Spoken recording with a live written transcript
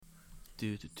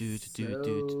Pokes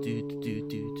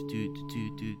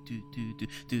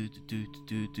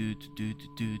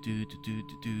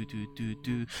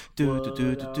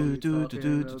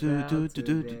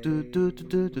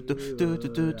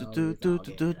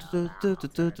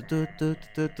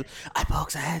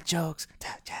and head jokes.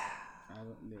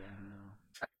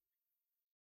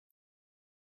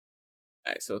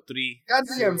 All right, so 3.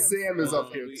 Goddamn, Sam is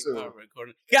up here we too. are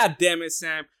recording. God damn it,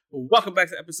 Sam. Welcome back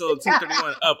to episode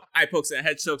 231 of Eye Pokes and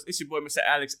Head Chokes. It's your boy, Mr.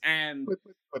 Alex, and Put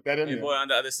that in your there. boy on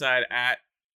the other side at...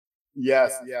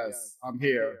 Yes, I'm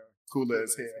here. Cooler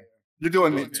is here. You're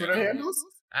doing the Twitter handles?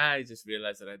 I just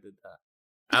realized that I did that.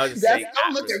 I was just Don't saying...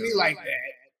 look at me like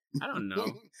that. I don't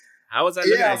know. How was I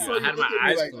looking at you? I had my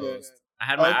eyes closed. I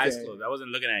had my eyes closed. I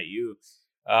wasn't looking at you.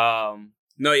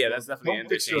 No, yeah, that's definitely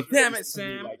interesting. Damn it,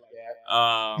 Sam.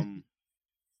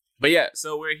 But yeah,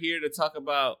 so we're here to talk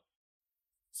about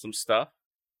some stuff.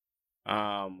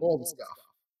 All the stuff.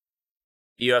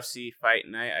 UFC Fight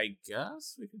Night, I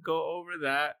guess we could go over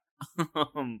that.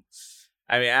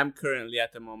 I mean, I'm currently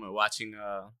at the moment watching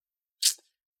the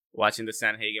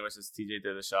Sandhagen versus TJ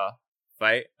Dillashaw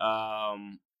fight.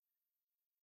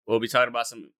 We'll be talking about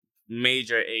some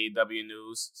major AEW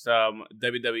news, some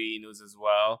WWE news as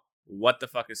well. What the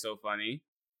fuck is so funny?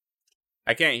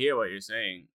 I can't hear what you're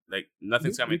saying. Like,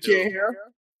 nothing's coming through. You can't hear?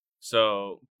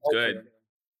 So, Okay.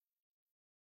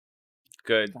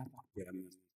 Good.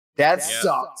 That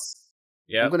sucks.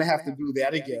 Yeah. I'm going to have to do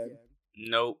that again.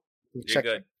 Nope. You're Check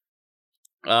good.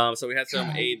 So we had some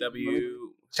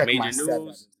AEW Check my major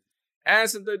news and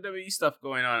some WWE stuff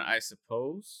going on, I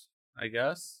suppose. I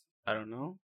guess. I don't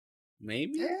know.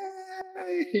 Maybe? Yeah,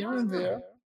 here and there.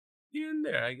 Here and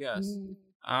there, I guess.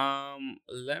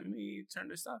 Let me turn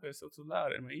this off. It's so too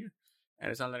loud in my ear. And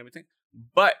it's not letting me think.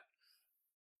 But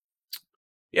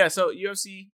yeah, so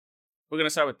UFC, we're gonna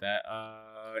start with that.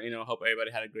 Hope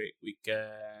everybody had a great week.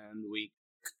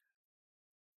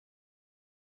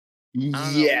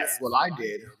 Yes, well, I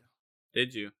did.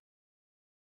 Did you?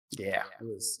 Yeah, it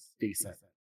was decent.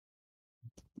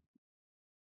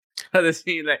 This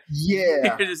scene, like,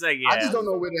 Yeah. you're just like, yeah. I just don't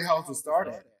know where the hell to start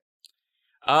at.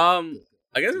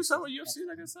 I guess we'll start with UFC.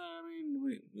 Like I said, I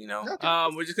mean,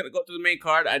 we're just gonna go through the main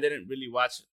card. I didn't really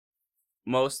watch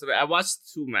most of it. I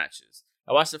watched 2 matches.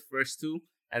 I watched the first 2,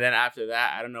 and then after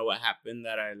that, I don't know what happened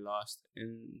that I lost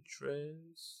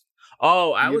interest.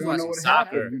 Oh, I was watching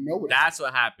soccer. That's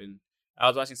what happened. I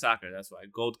was watching soccer. That's why.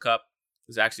 Gold Cup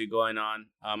was actually going on.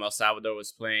 El Salvador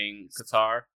was playing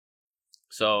Qatar,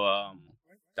 so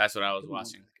that's what I was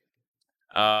watching.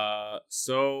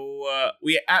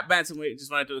 We at bantamweight,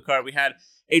 just wanted to do the card. We had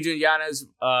Adrian Yanez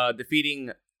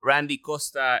defeating Randy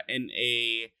Costa in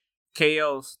a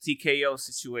TKO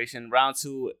situation, round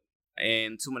 2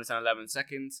 in 2 minutes and 11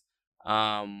 seconds.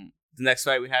 The next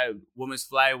fight we had women's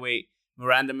flyweight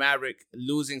Miranda Maverick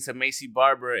losing to Macy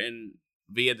Barber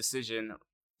via decision,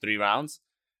 3 rounds.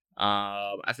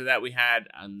 After that we had,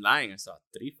 I'm lying, I saw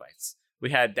 3 fights. We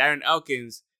had Darren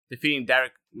Elkins defeating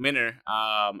Derek Minner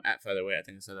at featherweight. I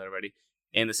think I said that already.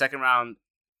 In the second round,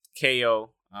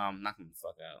 KO. Knock him the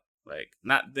fuck out.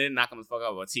 Didn't knock him the fuck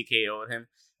out, but TKO'd him.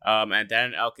 And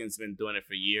Darren Elkins been doing it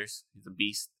for years. He's a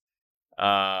beast.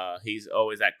 He's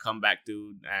always that comeback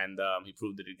dude, and he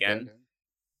proved it again.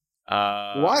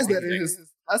 Why is that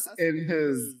in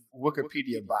his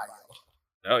Wikipedia bio?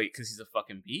 Oh, because he's a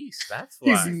fucking beast. That's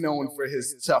why. He's known for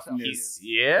his toughness.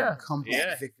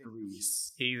 Comeback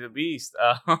victories. He's a beast.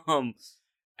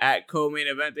 At co-main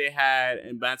event they had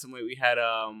in bantamweight, we had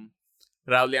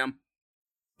Raulian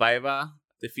Paiva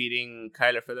defeating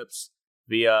Kyler Phillips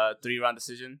via 3-round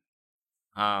decision.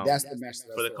 That's the match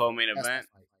for the co-main event.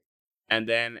 And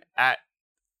then at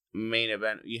main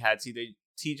event, you had TJ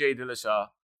Dillashaw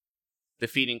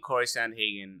defeating Corey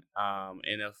Sandhagen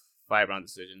in a 5-round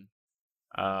decision.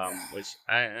 Which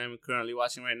I am currently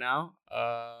watching right now.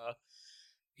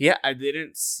 Yeah, I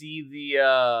didn't see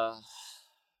the.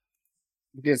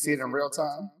 You didn't see it in real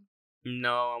time?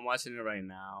 No, I'm watching it right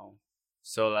now.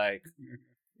 So it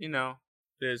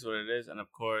is what it is. And of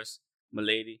course, my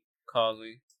lady calls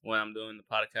me when I'm doing the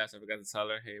podcast. I forgot to tell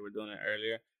her, hey, we're doing it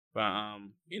earlier. But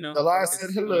the last said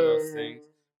hello.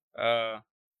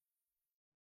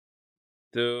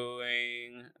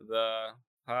 Doing the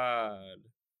pod.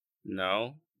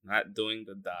 No, not doing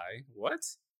the die.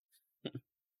 What?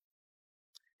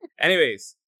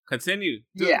 Anyways, continue.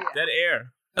 Dude, yeah. Dead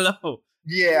air. Hello.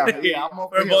 Yeah.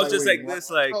 We're both just like this,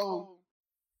 like.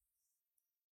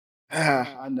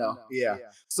 I know. Yeah.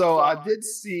 So I did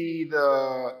see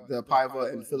the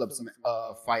Paiva and Phillips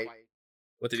fight.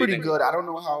 What did Pretty you think? good. I don't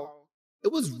know how.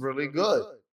 It was really good.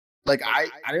 Like I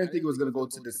didn't think it was gonna go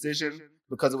to decision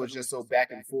because it was just so back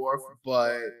and forth.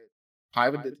 But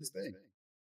Paiva did his thing.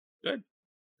 Good.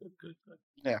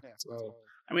 Yeah. So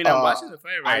I mean, I'm watching the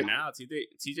fight right now.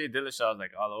 TJ Dillashaw is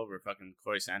like all over fucking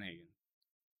Corey Sandhagen.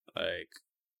 Like,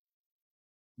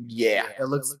 yeah, it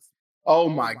looks. Oh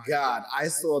my God! I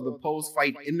saw the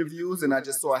post-fight interviews, and I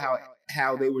just saw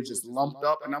how they were just lumped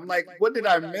up, and I'm like, what did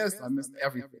I miss? I missed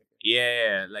everything.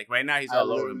 Yeah, like right now he's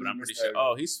all over him, but I'm pretty sure.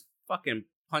 Oh, he's fucking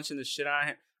punching the shit out of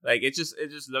him. Like it just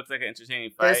looks like an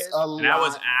entertaining fight. And I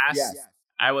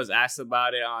was asked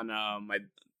about it on my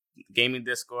gaming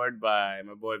Discord by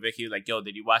my boy Vicky. Like, yo,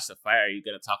 did you watch the fight? Are you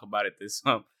gonna talk about it this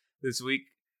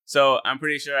week? So I'm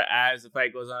pretty sure as the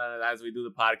fight goes on and as we do the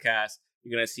podcast,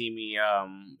 you're gonna see me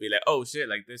be like, oh shit,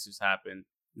 like this just happened.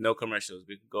 No commercials.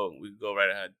 We can go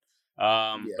right ahead.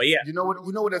 But yeah, you know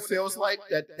what it feels like.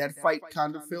 That fight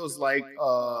kind of feels like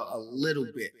a little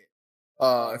bit.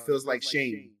 It feels like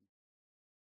Shane.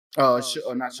 Not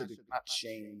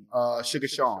Shane. Sugar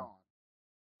Sean.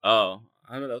 Oh,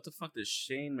 I don't know what the fuck does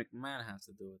Shane McMahon have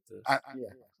to do with this.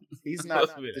 He's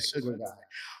not the sugar guy.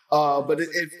 But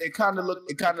it kind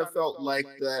of felt like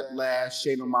that last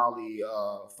Shane O'Malley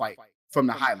fight from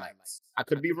the highlights. I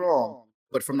could be wrong,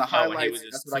 but from the highlights,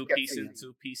 that's what I kept thinking.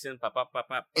 Two piecing, pop, pop, pop,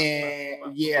 pop,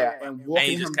 and yeah, and walking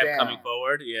he just him kept down. coming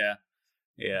forward. Yeah.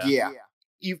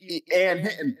 And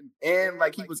hitting, and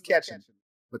like he was catching.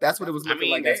 But that's what it was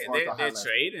looking like. They're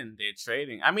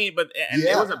trading. I mean, but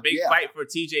it was a big fight for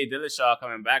TJ Dillashaw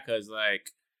coming back because like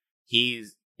he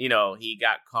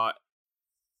got caught.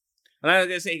 I'm not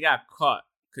gonna say he got caught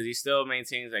because he still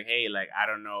maintains like, hey, like I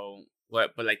don't know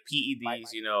what, but like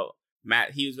PEDs,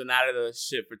 Matt, he's been out of the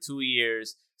shit for 2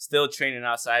 years, still training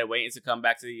outside, waiting to come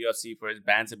back to the UFC for his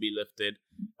ban to be lifted.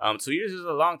 2 years is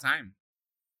a long time.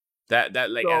 That's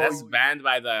banned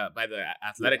by the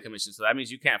athletic commission, so that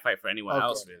means you can't fight for anyone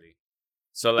else really.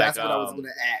 So like that's what I was gonna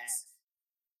ask.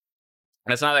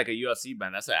 That's not like a UFC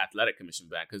ban. That's an athletic commission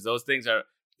ban because those things are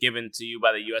given to you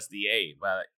by the USDA,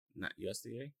 not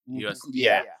USDA,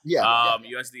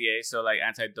 USDA. So like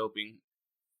anti-doping.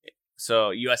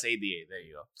 So USADA. There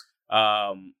you go.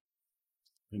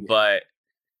 But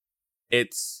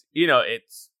it's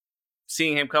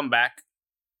seeing him come back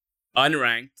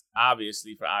unranked,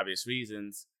 obviously for obvious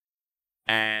reasons,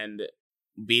 and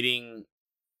beating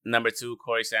number 2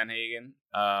 Corey Sandhagen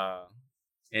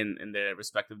in their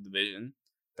respective division.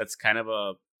 That's kind of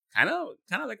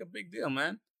like a big deal,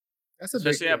 man. That's a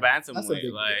especially big deal. At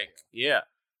bantamweight, like yeah.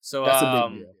 So that's a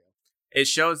big deal. It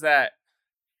shows that.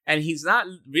 And he's not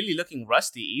really looking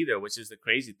rusty either, which is the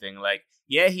crazy thing. Like,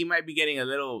 yeah, he might be getting a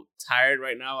little tired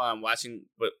right now. I'm watching,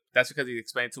 but that's because he's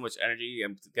expending too much energy.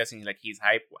 I'm guessing like he's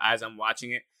hype as I'm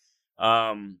watching it.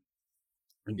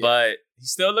 But he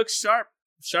still looks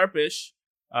sharpish.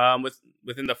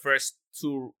 Within the first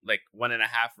 2, like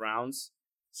 1.5 rounds.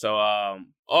 So, that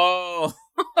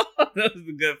was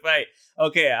a good fight.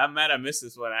 Okay, I'm mad I missed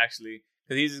this one actually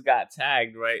because he just got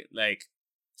tagged, right? Like.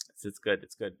 It's good.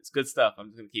 It's good stuff. I'm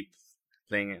just gonna keep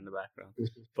playing it in the background.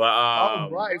 But all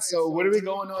right. So what are we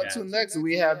going on to next? Do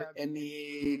we have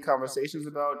any conversations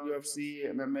about UFC,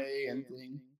 MMA,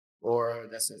 anything, or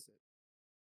that's it?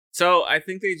 So I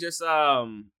think they just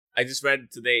I just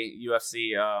read today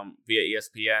UFC via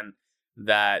ESPN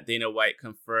that Dana White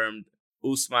confirmed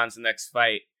Usman's next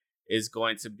fight is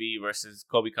going to be versus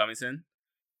Kobe Covington,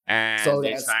 and so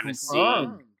they're trying to see.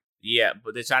 Yeah,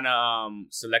 but they're trying to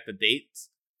select a date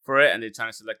for it, and they're trying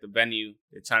to select the venue.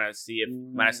 They're trying to see if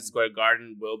Madison Square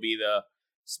Garden will be the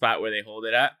spot where they hold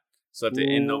it at. So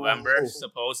in November,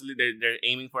 supposedly they're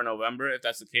aiming for November if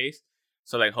that's the case.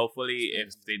 So like hopefully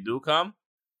if they do come,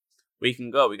 we can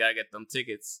go. We gotta get them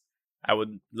tickets. I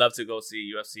would love to go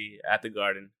see UFC at the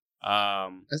Garden.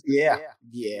 Yeah.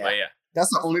 But yeah,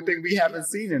 that's the only thing we haven't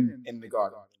seen in the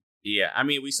Garden. Yeah, I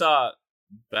mean we saw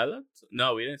Bellator.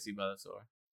 No, we didn't see Bellator.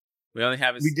 We only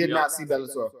haven't. We did not see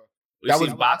Bellator. That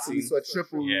was boxing. We saw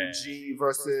Triple G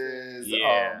versus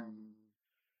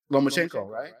Lomachenko,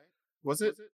 right? Was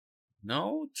it?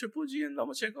 No, Triple G and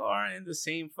Lomachenko aren't in the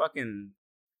same fucking.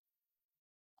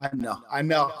 I know.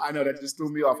 That just threw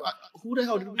me off. Who the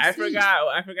hell did we see?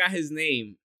 I forgot his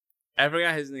name.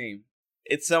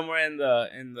 It's somewhere in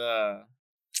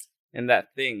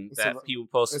that thing that people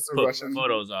put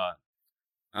photos on.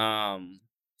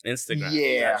 Instagram.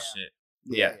 Yeah. That shit.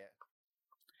 Yeah.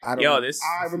 I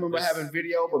remember having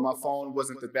video, but my phone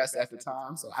wasn't the best at the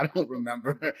time, so I don't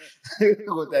remember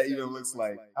what that even looks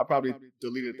like. I probably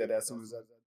deleted that as soon as I.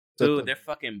 Dude, they're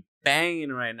fucking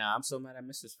banging right now. I'm so mad I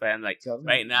missed this fan. Like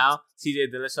right now,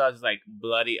 TJ Dillashaw is like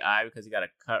bloody eye because he got a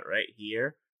cut right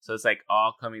here, so it's like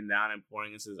all coming down and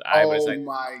pouring into his eye, but it's like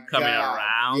coming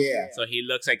around. Yeah. So he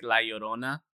looks like La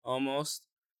Llorona. almost.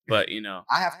 But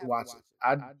I have to watch it.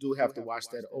 I do have to watch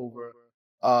that over.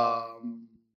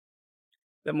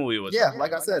 The movie was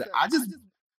like I said,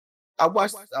 I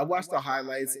watched the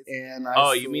highlights and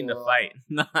you mean the fight,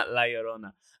 not La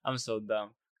Llorona. I'm so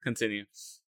dumb. Continue.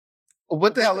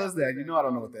 What the hell is that? I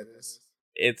don't know what that is.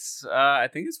 It's I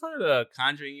think it's part of the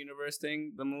Conjuring universe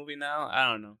thing, the movie now. I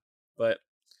don't know. But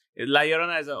La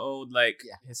Llorona is an old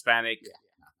Hispanic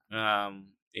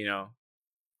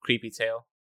creepy tale.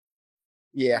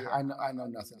 Yeah, I know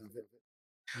nothing of it.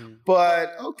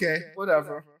 But okay,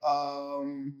 whatever.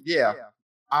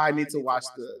 I need to watch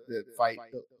the fight,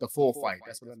 the full fight.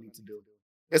 That's what I need to do.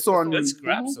 It's on good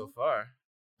scrap so far.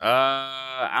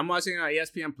 I'm watching it on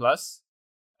ESPN Plus.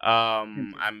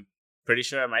 I'm pretty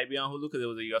sure it might be on Hulu because it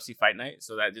was a UFC Fight Night,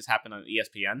 so that just happened on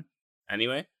ESPN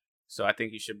anyway. So I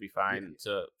think you should be fine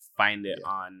to find it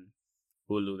on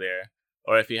Hulu there,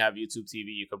 or if you have YouTube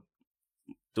TV, you could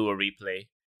do a replay,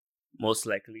 most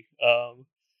likely.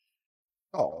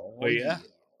 But yeah,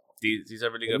 these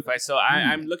are really good fights. So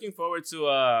I'm looking forward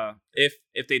to if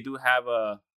they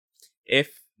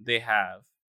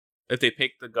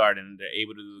pick the Garden, they're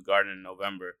able to do the Garden in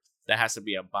November. That has to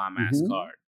be a bomb ass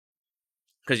card.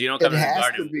 Because you don't come in the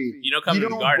Garden. You don't come in the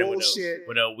Garden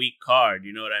with a weak card.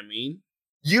 You know what I mean?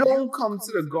 You don't come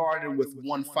to the Garden with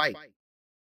one fight.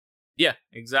 Yeah,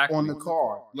 exactly. On the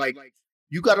card, like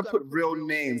you got to put real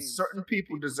names. Certain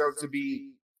people deserve to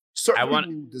be. Certain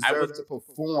people deserve to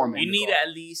perform. You need at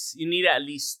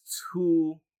least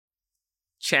 2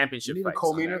 championship fights. A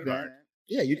co-main event.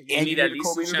 Yeah, you need at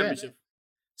least 2 championship.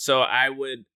 So I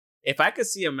would, if I could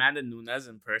see Amanda Nunes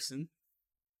in person.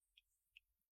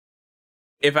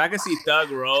 If I could see Thug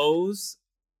Rose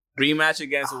rematch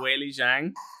against Weili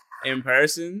Zhang in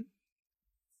person,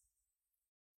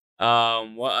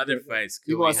 what other fights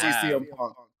could we have? CM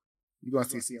Punk. You're gonna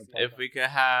see CM Punk. If we could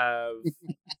have,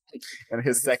 and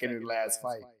his second and last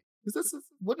fight. Is this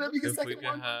wouldn't that be his second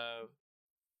one?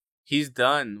 He's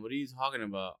done. What are you talking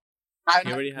about?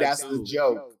 That's the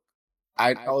joke.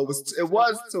 I know it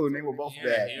was 2, and they were both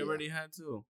bad. He already had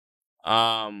 2.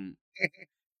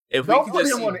 If we could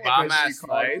just see bomb ass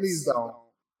fights, please don't.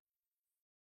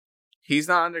 He's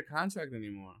not under contract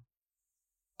anymore.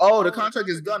 Oh, the contract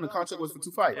is done. The contract was for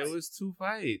 2 fights. It was 2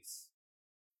 fights.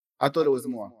 I thought it was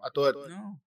more.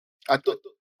 No.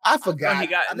 I forgot.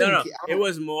 It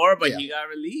was more, but he got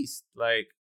released.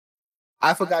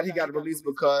 I forgot he got released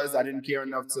because I didn't care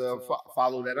enough to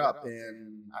follow that up,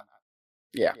 and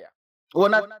well,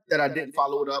 not that I didn't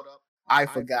follow it up. I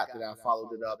forgot that I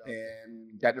followed it up,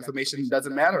 and that information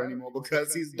doesn't matter anymore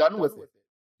because he's done with it.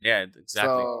 Yeah,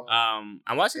 exactly. So, I'm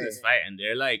watching this fight, and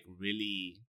they're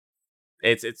really,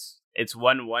 it's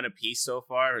 1-1 apiece so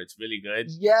far. It's really good.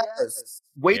 Yes.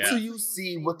 Wait till you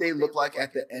see what they look like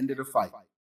at the end of the fight.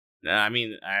 I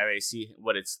mean, I already see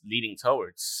what it's leading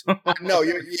towards. No,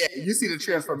 you see the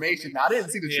transformation. I didn't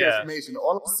see the transformation.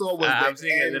 All I saw was I'm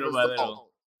seeing it little by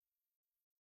little.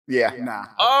 Yeah, nah.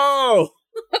 Oh.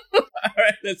 All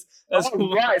right, let's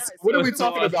guys, what are we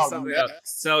talking about?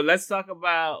 So let's talk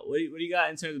about what do you got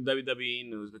in terms of WWE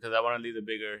news, because I want to leave the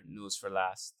bigger news for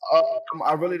last.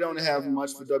 I really don't have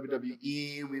much for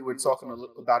WWE. We were talking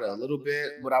about it a little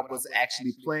bit. What I was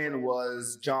actually playing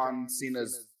was John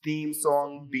Cena's theme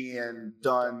song being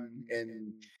done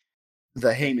in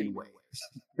the Heyman way.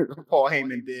 Paul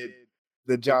Heyman did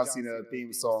the John Cena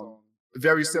theme song,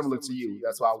 very similar to you.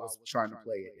 That's why I was trying to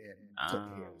play it and took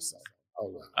it here.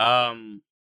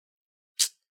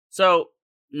 So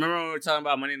remember when we were talking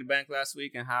about Money in the Bank last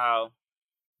week and how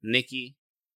Nikki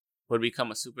would become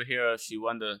a superhero if she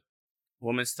won the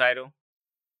women's title?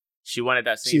 She won it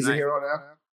that same night. She's a hero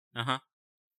now?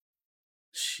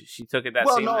 She took it that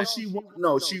same night. She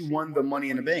won the Money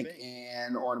in the Bank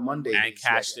and on Monday. And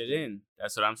cashed it in.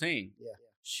 That's what I'm saying. Yeah.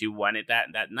 She won it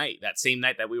that night, that same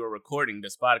night that we were recording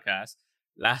this podcast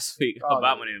last week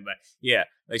about Money in the Bank. Yeah,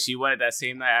 she won it that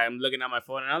same night. I'm looking at my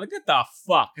phone and I'm like, what the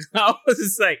fuck? I was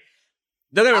just like,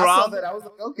 don't get me wrong. I saw that. I was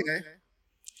like, okay.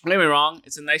 Don't get me wrong.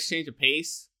 It's a nice change of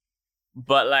pace,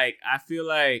 but I feel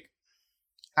like,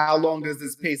 how long does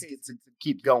this pace get to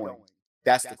keep going?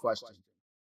 That's the question.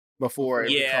 Before it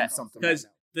becomes something. Because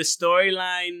the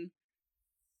storyline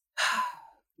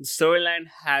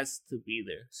has to be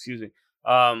there. Excuse me.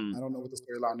 I don't know what the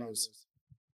storyline is.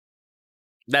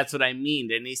 That's what I mean.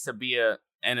 There needs to be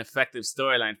an effective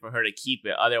storyline for her to keep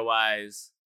it.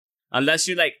 Otherwise, unless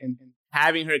you're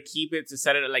having her keep it to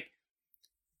set it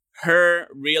her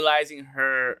realizing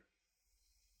her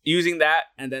using that,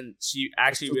 and then she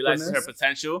actually realizes her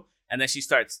potential, and then she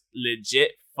starts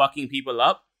legit fucking people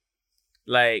up,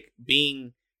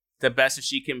 being the best that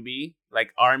she can be,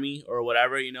 like Army or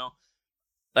whatever,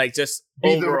 Like just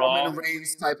Be overall, the Roman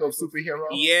Reigns type of superhero.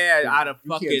 Yeah, out of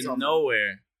fucking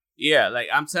nowhere. Yeah, like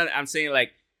I'm saying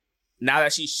like now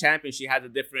that she's champion, she has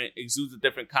exudes a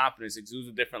different confidence, exudes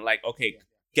a different like, okay,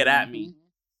 get at me,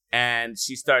 and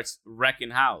she starts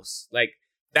wrecking house. Like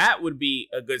that would be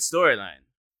a good storyline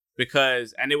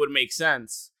and it would make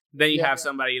sense. Then you have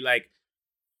somebody like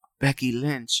Becky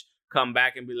Lynch come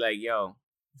back and be like, yo,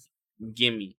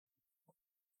 gimme.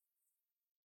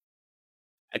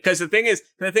 Because the thing is,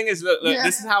 look,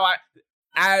 this is how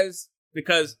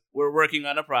because we're working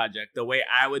on a project, the way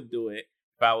I would do it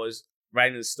if I was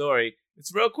writing the story,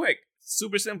 it's real quick,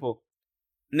 super simple.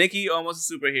 Nikki, almost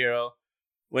a superhero,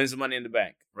 wins the Money in the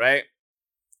Bank, right?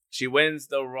 She wins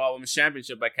the Raw Women's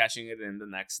Championship by cashing it in the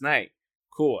next night.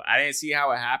 Cool. I didn't see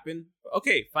how it happened.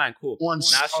 Okay, fine, cool. On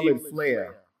Charlotte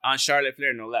Flair. On Charlotte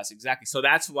Flair, no less. Exactly. So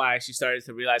that's why she started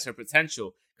to realize her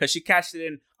potential, because she cashed it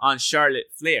in on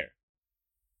Charlotte Flair,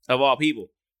 of all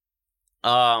people.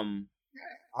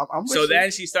 So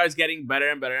then she starts getting better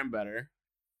and better and better,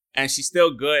 and she's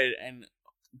still good and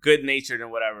good natured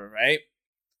and whatever, right?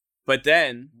 But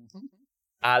then,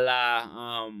 a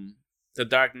la The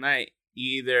Dark Knight,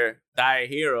 you either die a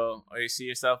hero or you see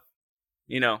yourself,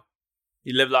 you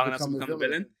live long enough to become a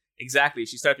villain. Exactly.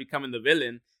 She starts becoming the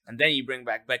villain, and then you bring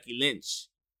back Becky Lynch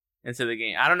into the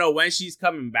game. I don't know when she's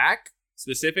coming back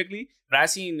specifically, but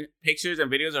I've seen pictures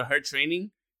and videos of her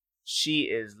training. She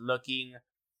is looking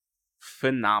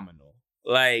phenomenal.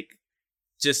 Like,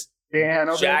 just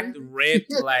jacked,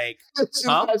 ripped, like,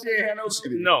 huh?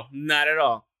 No, not at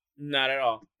all. Not at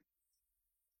all.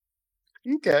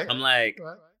 Okay. I'm like,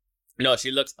 no, she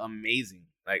looks amazing.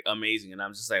 Like, amazing. And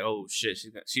I'm just like, oh, shit,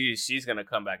 she's going to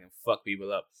come back and fuck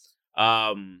people up.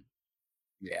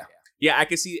 Yeah, I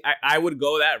can see, I would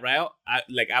go that route.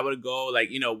 I would go, like,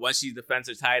 once she defends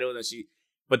her title,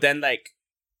 but then, like,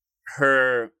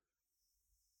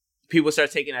 people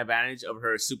start taking advantage of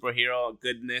her superhero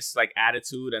goodness, like,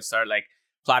 attitude, and start, like,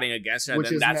 plotting against her. And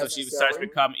then that's what she starts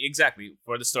becoming, exactly,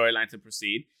 for the storyline to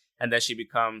proceed. And then she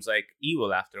becomes, like,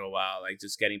 evil after a while, like,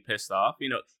 just getting pissed off.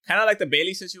 Kind of like the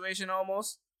Bayley situation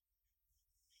almost.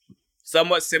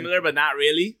 Somewhat similar, but not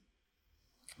really.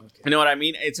 Okay. You know what I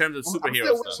mean? In terms of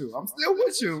superhero stuff. I'm still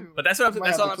with you. But that's all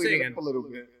I'm saying. A little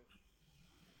bit.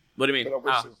 What do you mean?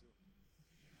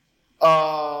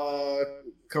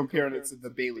 Comparing it to the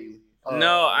Bayley.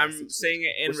 No, I'm saying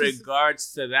it in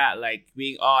regards to that, like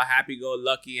being all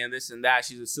happy-go-lucky and this and that.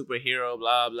 She's a superhero,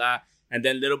 blah, blah. And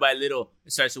then little by little,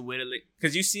 it starts to whittling.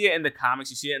 Because you see it in the comics,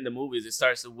 you see it in the movies. It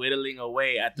starts whittling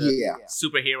away at the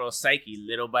superhero psyche,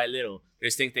 little by little. They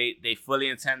think they fully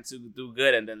intend to do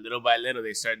good, and then little by little,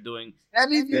 they start doing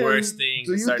worse things.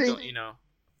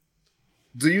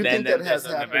 Do you think that has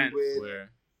happened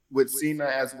with Cena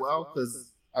as well?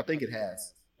 Because I think it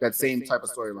has. That same type of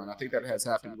storyline. I think that has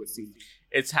happened with Cena.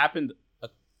 It's happened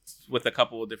with a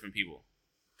couple of different people,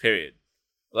 period.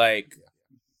 Like...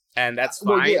 And that's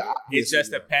fine. Well, yeah, it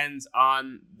just depends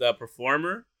on the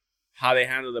performer, how they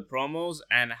handle the promos,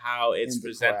 and how it's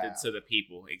presented to the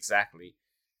people. Exactly.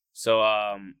 So,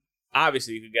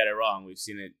 obviously, you could get it wrong. We've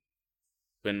seen it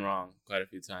been wrong quite a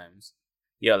few times.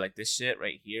 Yo, like, this shit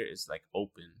right here is, like,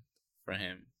 open for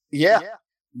him. Yeah.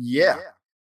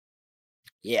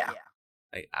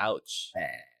 Like, ouch.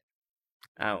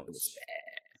 Ouch.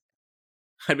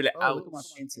 I'd be like,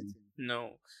 ouch.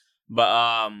 No.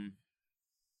 But,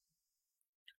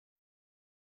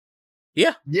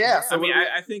 Yeah. So I mean,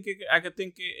 I think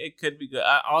it could be good.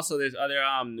 Also, there's other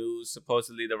news.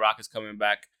 Supposedly, The Rock is coming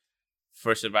back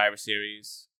for Survivor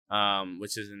Series,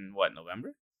 which is in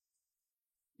November?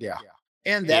 Yeah.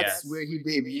 And that's where he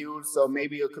debuted. So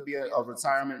maybe it could be a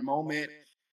retirement moment.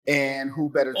 And who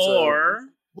better to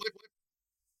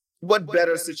what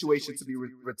better situation to be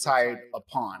retired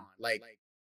upon? Like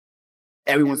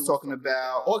everyone's talking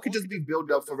about, or it could just be built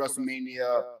up for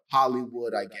WrestleMania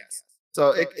Hollywood, I guess.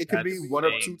 So it could be one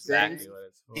of two things.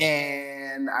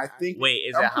 And I think... Wait,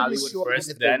 is it Hollywood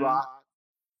first, then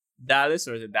Dallas,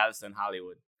 or is it Dallas then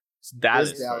Hollywood? It's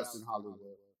Dallas and Hollywood.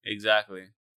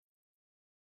 Exactly.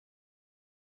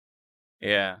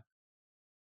 Yeah.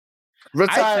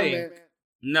 Retirement.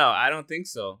 No, I don't think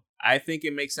so. I think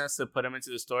it makes sense to put him into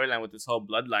the storyline with this whole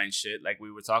bloodline shit, like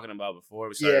we were talking about before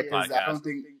we started the podcast. I don't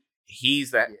think...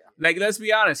 He's that... Like, let's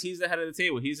be honest. He's the head of the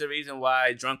table. He's the reason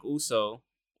why Drunk Uso...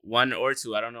 1 or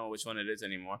 2, I don't know which one it is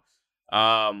anymore.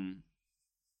 I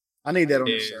need that on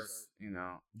the shirt.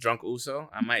 Drunk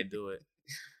Uso. I might do it.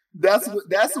 That's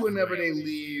whenever they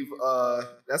leave.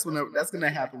 That's gonna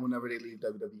happen whenever they leave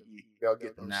WWE. They'll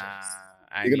get those shirts.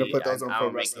 You're gonna put those on Pro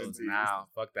Wrestling now.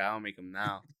 Fuck that. I'll make them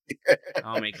now.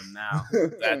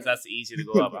 That's easy to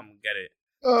go up. I'm gonna get it.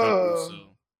 Drunk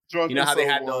Uso. You know how they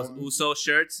had those Uso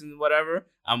shirts and whatever?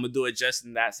 I'm gonna do it just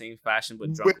in that same fashion,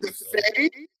 but drunk with the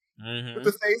face, with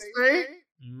the face paint.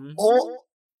 Or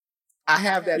I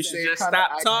have that same just kind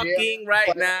stop of talking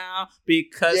right now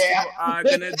because you are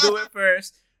gonna do it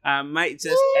first. I might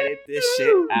just edit this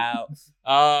shit out.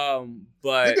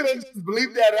 But you could just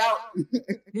bleep that out.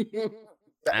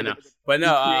 I know, but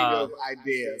no, creative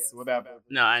ideas, whatever.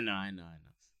 No, I know.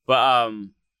 But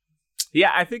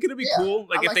yeah, I think it'll be cool.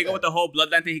 Like if they go with the whole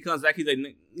bloodline thing, he comes back. He's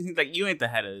like, you ain't the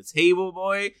head of the table,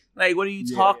 boy. Like, what are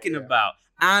you talking about?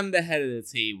 I'm the head of the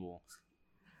table.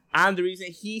 I'm the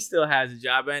reason he still has a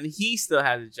job, and he still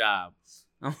has a job.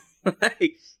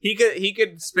 Like he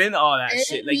could spin all that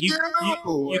shit. Like you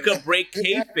could break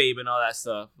kayfabe and all that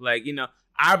stuff. Like, you know,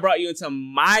 I brought you into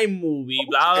my movie,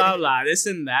 blah blah blah, this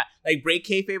and that. Like break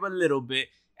kayfabe a little bit,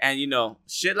 and you know,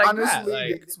 shit like that.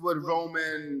 Like that's what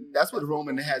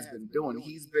Roman has been doing.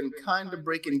 He's been kind of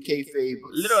breaking kayfabe,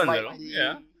 little,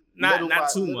 yeah, not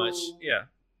too much, yeah,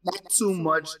 not too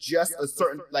much. Just a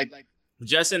certain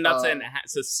just enough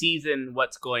to season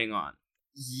what's going on.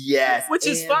 Yes, which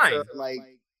is fine.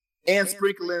 And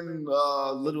sprinkling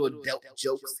little adult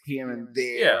jokes here and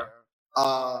there.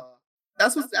 Yeah.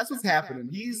 That's what's happening.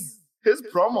 His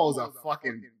promos are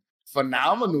fucking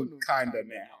phenomenal kinda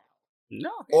now.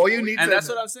 No. All you need that's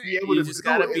what I'm saying. Be able you to just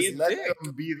gotta be a let dick.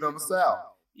 them be themselves.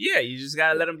 Yeah, you just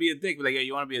gotta let them be a dick. Like, yo,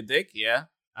 you wanna be a dick? Yeah.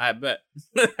 I bet.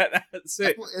 That's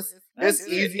it. It's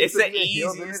easy. It's the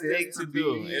easiest thing to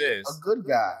do. It is. A good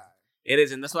guy. It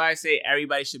is, and that's why I say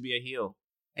everybody should be a heel.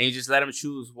 And you just let them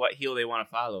choose what heel they want to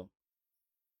follow.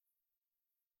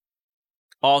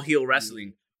 All heel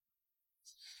wrestling.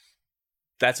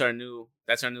 That's our new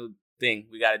thing.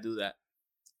 We gotta do that.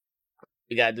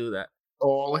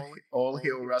 All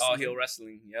heel wrestling. All heel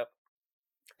wrestling. Yep.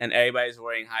 And everybody's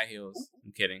wearing high heels.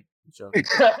 I'm kidding. Okay,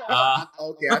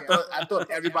 I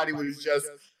thought everybody was just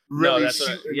really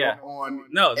shooting on.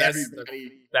 No,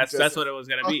 everybody. That's what it was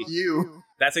gonna be. You.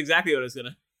 That's exactly what it's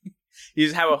gonna. You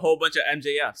just have a whole bunch of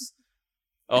MJFs,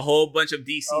 a whole bunch of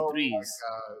DC3s. Oh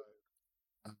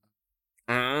my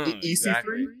God.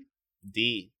 EC3?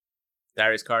 D.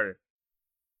 Darius Carter.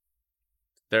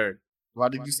 Third. Why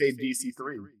did you say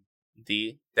DC3?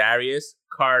 D. Darius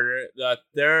Carter the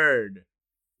third.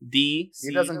 D.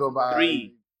 He doesn't go by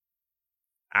 3.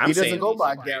 He doesn't go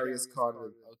by Darius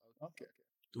Carter. Okay.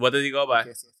 What does he go by?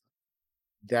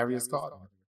 Darius Carter.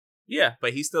 Yeah,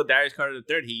 but he's still Darius Carter the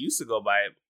third. He used to go by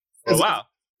it for a while.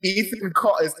 Ethan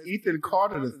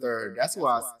Carter the third. That's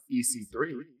why it's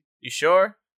EC3. You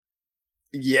sure?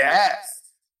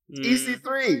 Yes.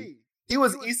 EC3. He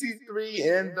was EC3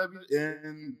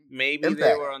 and maybe Impact.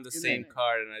 They were on the same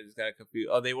card, and I just got confused.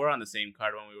 Oh, they were on the same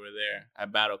card when we were there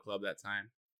at Battle Club that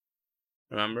time.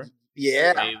 Remember?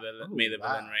 Yeah. May the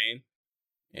villain reign.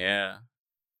 Yeah.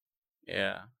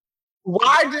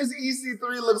 Why does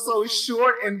EC3 look so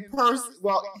short in person?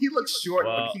 Well, he looks short,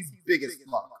 but he's big as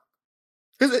fuck.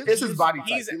 It's his body type.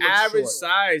 He's average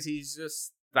size. He's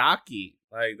just stocky.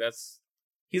 Like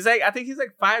he's like, I think he's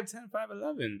like 5'10",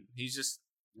 5'11". He's just.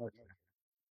 Okay.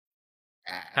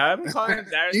 Have I been calling him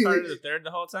Darius Carter the third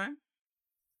the whole time?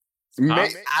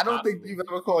 I don't think you've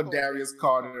ever called Darius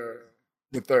Carter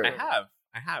the third. I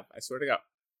have. I swear to God.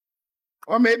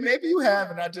 Or maybe you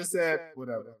have, and I just said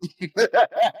whatever.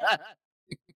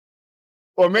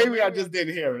 Or maybe I just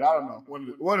didn't hear it. I don't know.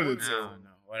 One of the two. No,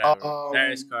 whatever.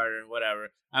 Darius Carter,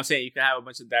 whatever. I'm saying you could have a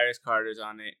bunch of Darius Carters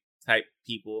on it type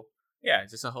people. Yeah,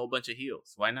 just a whole bunch of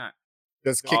heels. Why not?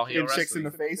 Just kicking chicks in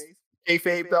the face.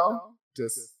 Kayfabe though.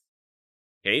 Just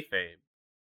kayfabe.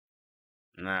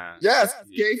 Nah. Yes,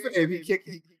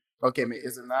 kayfabe. Okay, man.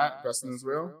 Is it not? Wrestling is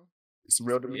real. It's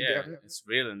real to me. Yeah, it's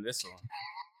real in this one.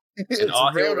 In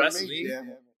all heel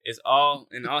wrestling, it's all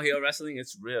in all heel wrestling.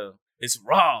 It's real. It's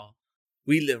raw.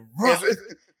 We live raw.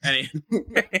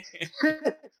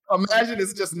 Imagine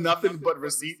it's just nothing but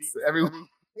receipts. Everyone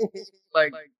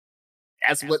like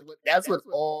that's what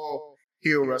all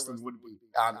heel wrestling would be.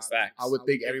 Honestly, I would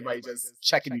think everybody just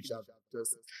checking each other.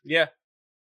 Yeah.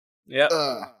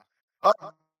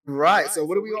 Right. So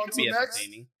what are we on to next?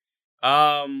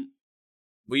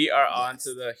 We are on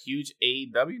to the huge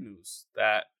AEW news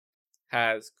that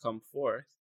has come forth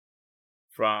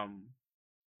from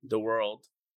the world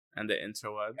and the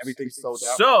interwebs. Everything's sold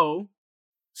out.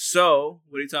 So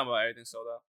what are you talking about? Everything's sold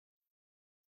out.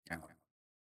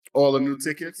 All the new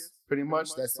tickets, pretty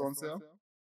much. That's on sale.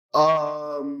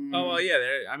 Oh well, yeah.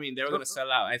 They were gonna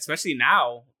sell out, especially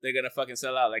now. They're gonna fucking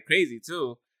sell out like crazy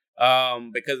too.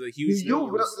 Because of the huge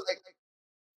news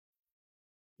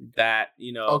that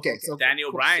Okay, so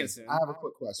Daniel Bryanson. I have a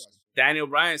quick question. Daniel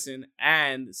Bryanson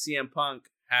and CM Punk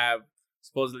have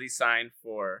supposedly signed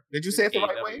for. Did you say it the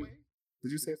right way?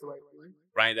 Did you say it the right way?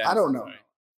 Bryan Danielson. I don't know. Sorry.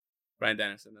 Bryan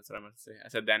Danielson. That's what I'm going to say. I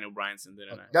said Daniel Bryanson,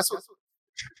 didn't I? That's what.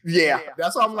 Yeah,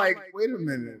 that's why I'm like, wait a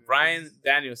minute. Bryan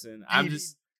Danielson. I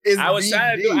was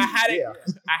trying to do. I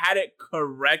had it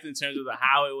correct in terms of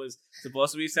how it was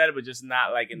supposed to be said, but just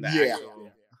not like in the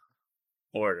actual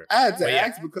order. I had to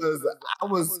ask because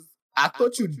I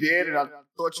thought you did, and I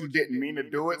thought you didn't mean to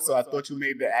do it, so I thought you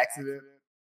made the accident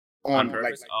on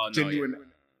purpose. Like genuine.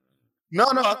 No,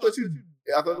 I thought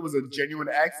it was a genuine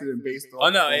accident based on. Oh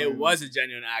no, it was a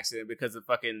genuine accident because of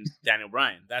fucking Daniel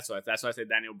Bryan. That's why I said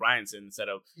Daniel Bryanson instead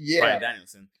of Bryan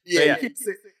Danielson. Yeah.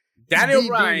 Daniel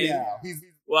Bryan.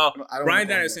 Bryan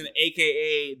Danielson,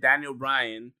 aka Daniel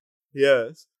Bryan.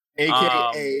 Yes.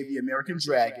 AKA the American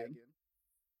Dragon.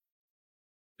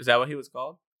 Is that what he was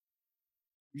called?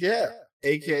 Yeah.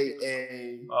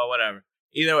 AKA. Oh, whatever.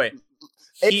 Either way,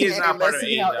 he is not part of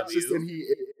AEW.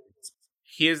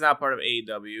 He is not part of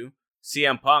AEW.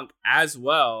 CM Punk as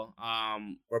well,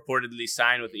 reportedly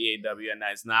signed with the AEW, and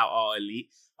that's now All Elite.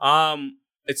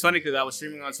 It's funny because I was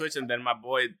streaming on Twitch, and then my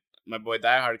boy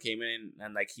Diehard came in,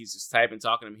 and like he's just typing,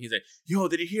 talking to me. He's like, "Yo,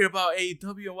 did you hear about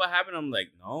AEW and what happened?" I'm like,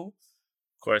 "No,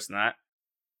 of course not."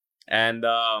 And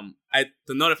the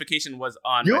notification was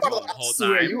on the whole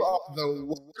time. You are the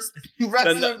worst.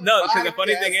 No, because the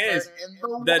funny thing is,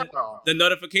 the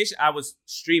notification, I was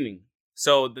streaming.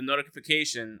 So the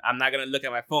notification, I'm not going to look at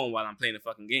my phone while I'm playing the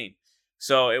fucking game.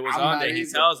 So it was on there. He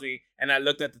tells me, and I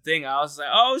looked at the thing. I was like,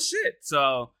 oh, shit.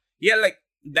 So, yeah, like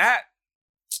that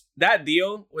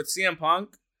deal with CM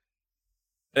Punk,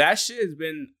 that shit has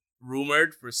been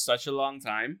rumored for such a long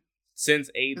time.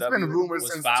 Since AEW it's been rumored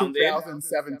since founded.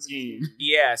 2017.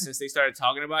 Yeah, since they started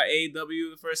talking about AEW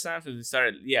the first time.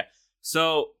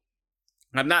 So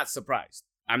I'm not surprised.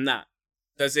 I'm not.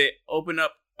 Does it open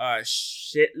up a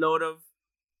shitload of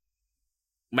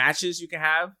matches you can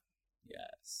have?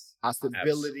 Yes.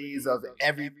 Possibilities of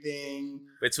everything.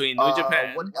 Between New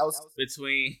Japan. What else?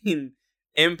 Between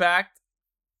Impact,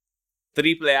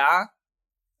 AAA.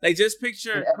 Like, just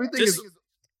picture.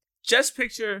 Just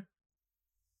picture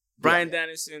Bryan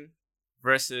Danielson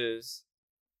versus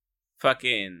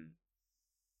fucking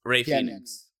Ray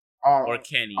Phoenix. Or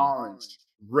Kenny. Orange.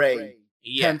 Ray.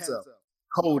 Penta.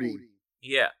 Cody.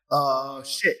 Yeah.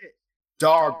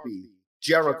 Darby.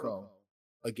 Jericho.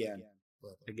 Again.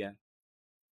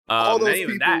 All those not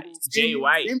even people, that. Jay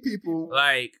White. People.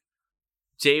 Like,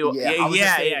 Jay.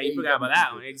 Yeah. You forgot about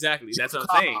that one. Exactly. That's what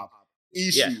I'm saying.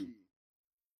 Ishii.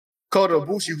 Kota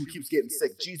Ibushi, who keeps getting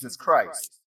sick. Jesus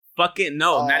Christ. Fucking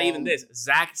no, not even this.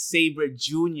 Zack Sabre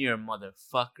Jr.,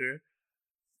 motherfucker.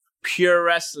 Pure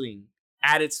wrestling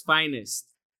at its finest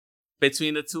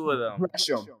between the two of them.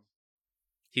 Gresham.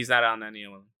 He's not on any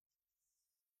of them.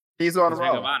 He's on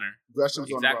Ring of Honor. Gresham's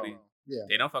exactly. On Raw. Yeah.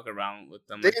 They don't fuck around with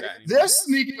them like that anymore.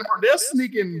 They're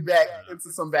sneaking back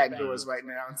into some back doors right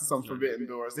now, into some forbidden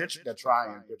doors. They're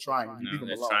trying. They're trying.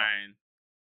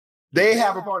 They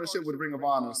have a partnership with Ring of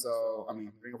Honor, so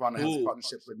Ring of Honor has a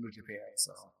partnership with New Japan.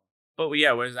 So, but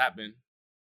yeah, where's that been?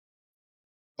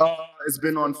 It's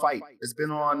been on Fight. It's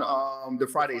been on the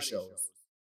Friday shows.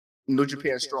 New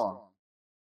Japan Strong.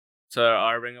 So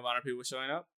are Ring of Honor people showing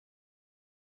up?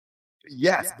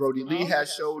 Yes, Brody Lee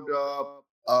has showed up.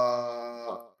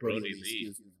 Brody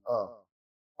Lee.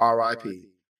 R.I.P.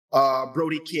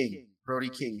 Brody King. Brody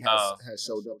King has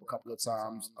showed up a couple of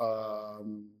times.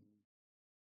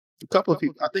 A couple of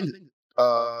people. I think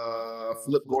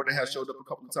Flip Gordon has showed up a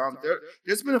couple of times.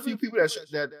 There's been a few people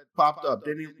that popped up.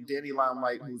 Danny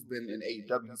Limelight, who's been in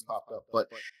AEW, has popped up, but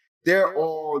they're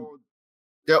all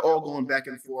going back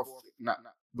and forth. Not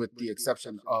with the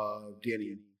exception of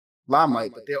Danny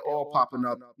Limelight, but they're all popping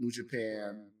up New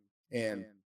Japan and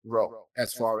Raw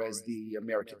as far as the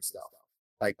American stuff.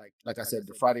 Like I said,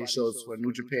 the Friday shows for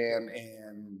New Japan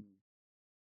and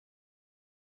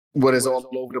what is all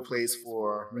over the place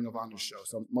for Ring of Honor show.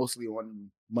 So mostly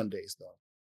on Mondays though.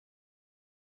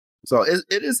 So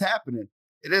it is happening.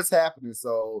 It is happening.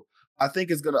 So I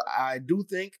do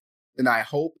think and I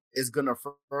hope it's gonna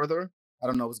further. I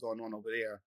don't know what's going on over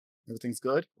there. Everything's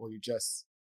good, or you just?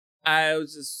 I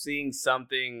was just seeing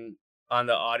something on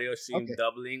the audio stream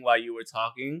doubling while you were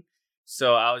talking.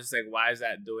 So I was just like, why is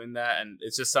that doing that? And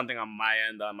it's just something on my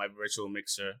end on my virtual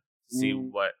mixer. See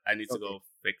what I need to go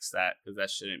fix that, because that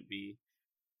shouldn't be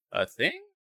a thing.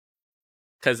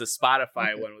 Because the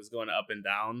Spotify one was going up and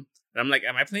down. And I'm like,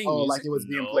 am I playing music? Like it was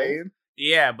being played?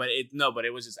 Yeah, but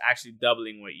it was just actually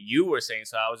doubling what you were saying.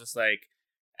 So I was just like,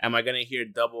 am I going to hear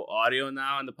double audio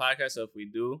now on the podcast? So if we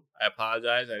do, I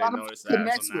apologize. I didn't notice that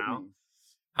until now.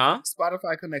 Huh?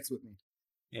 Spotify connects with me.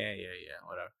 Yeah,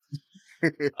 whatever.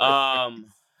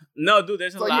 No, dude,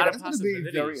 there's a lot of that's possibilities.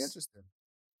 Be very interesting.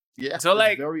 Yeah. So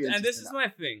like, and this is my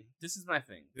thing. This is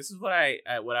what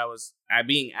I was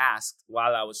being asked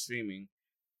while I was streaming.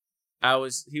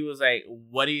 He was like,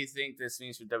 what do you think this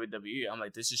means for WWE? I'm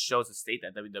like, this just shows the state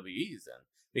that WWE is in,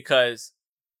 because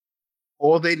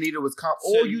all they needed was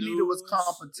needed was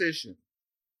competition.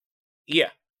 Yeah.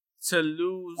 To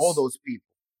lose all those people.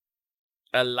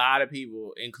 A lot of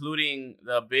people, including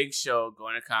the Big Show,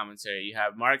 going to commentary. You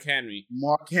have Mark Henry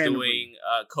doing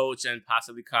coach and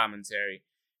possibly commentary.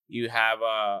 You have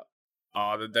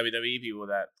all the WWE people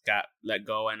that got let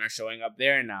go and are showing up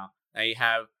there now. And you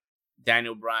have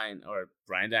Daniel Bryan or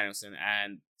Bryan Danielson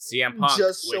and CM Punk,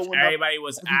 which everybody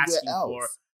was asking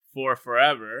for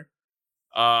forever,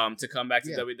 to come back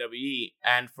to WWE.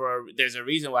 And there's a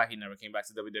reason why he never came back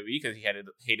to WWE, because he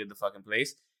hated the fucking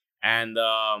place. And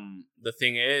the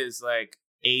thing is, like,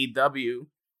 AEW,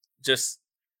 just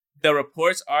the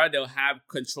reports are they'll have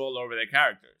control over their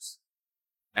characters,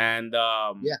 and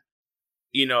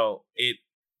you know, it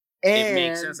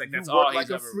makes sense. Like, that's all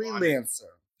he's ever freelancer.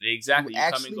 Wanted. Exactly, you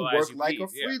actually come and go work like a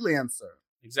freelancer.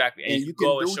 Exactly, and you can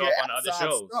go and show up on other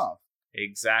shows. Stuff.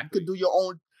 Exactly, you can do your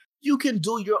own. You can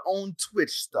do your own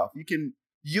Twitch stuff.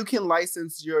 You can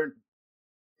license your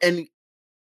and.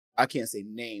 I can't say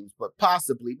names, but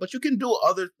possibly. But you can do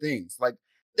other things. Like,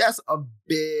 that's a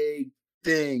big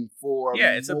thing for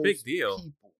it's a big deal.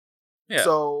 People. Yeah.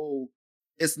 So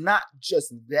it's not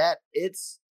just that. It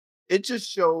just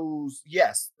shows,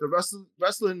 yes, the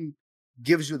wrestling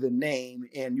gives you the name,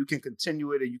 and you can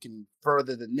continue it, and you can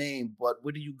further the name. But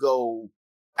where do you go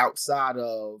outside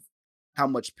of how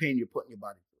much pain you're putting your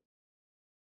body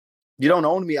through? You don't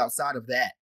own me outside of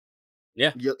that.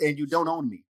 Yeah. And you don't own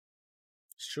me.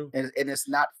 It's true, and it's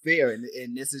not fair,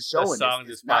 and this is showing. The song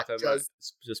just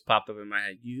popped up in my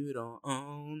head. You don't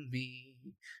own me,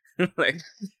 like,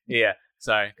 yeah.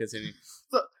 Sorry, continue.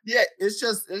 So yeah,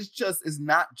 it's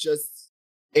not just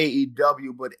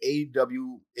AEW, but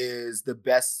AEW is the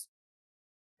best.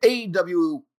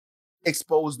 AEW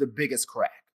exposed the biggest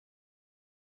crack.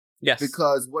 Yes,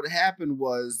 because what happened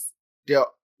was there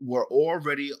were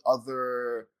already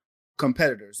other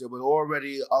competitors. There were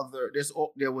already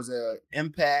there was a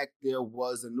Impact, there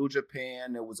was a New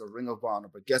Japan, there was a Ring of Honor,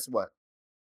 but guess what?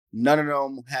 None of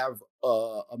them have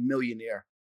a millionaire,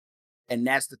 and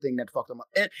that's the thing that fucked them up.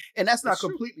 And that's not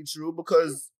completely true,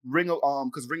 because Ring of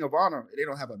Honor, they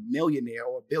don't have a millionaire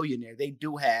or a billionaire. They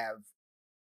do have.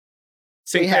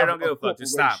 Sinclair don't give a fuck.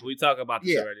 Just stop. We talk about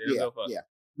this already. They don't give a fuck. Yeah.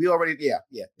 We already.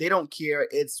 Yeah. They don't care.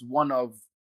 It's one of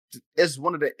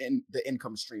the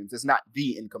income streams. It's not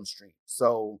the income stream.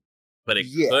 So, but it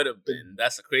could have been.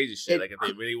 That's the crazy shit. Like, if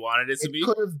they really wanted it to be, it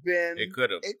could have been. It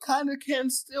could have. It kind of can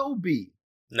still be.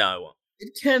 No, it won't.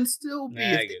 It can still be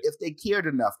if they cared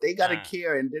enough. They gotta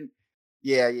care, and then,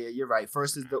 yeah, you're right.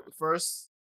 First isn't the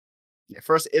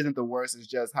worst. It's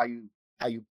just how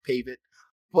you pave it.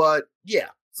 But yeah,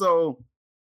 so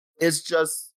it's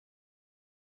just.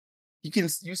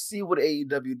 You see what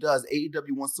AEW does.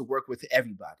 AEW wants to work with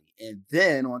everybody. And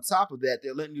then on top of that,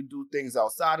 they're letting you do things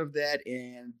outside of that.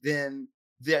 And then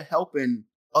they're helping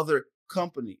other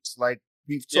companies. Like,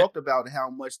 we've talked about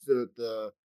how much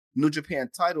the New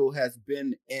Japan title has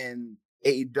been in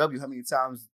AEW, how many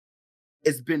times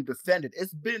it's been defended.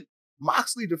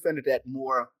 Moxley defended that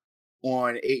more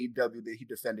on AEW than he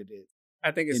defended it.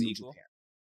 I think it's equal. Japan.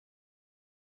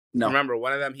 No. Remember,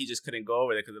 one of them, he just couldn't go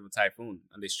over there because of a typhoon,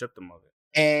 and they stripped him of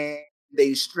it. And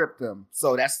they stripped him,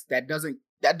 so that doesn't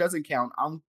count.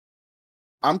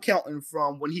 I'm counting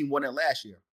from when he won it last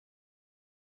year.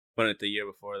 Won it the year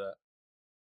before that.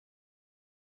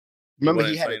 Remember,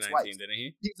 he had it twice, didn't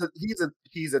he?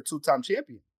 He's a 2-time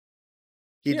champion.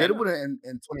 He did it with it in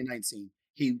 2019.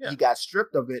 He got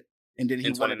stripped of it, and then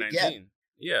he won it again.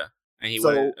 Yeah, and he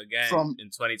won it again in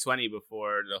 2020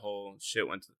 before the whole shit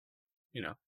went to,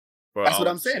 That's what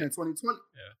I'm saying. In 2020.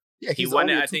 Yeah, he's won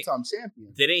only it, a 2-time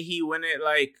champion. Didn't he win it,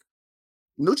 like,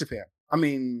 New Japan? I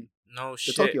mean, no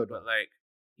shit, Tokyo but like,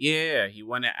 yeah, he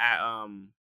won it at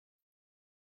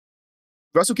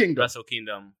Wrestle Kingdom. Wrestle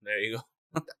Kingdom. There you go.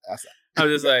 I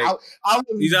was just like, I was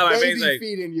he's on my face like,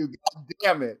 feeding you. God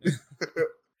damn it.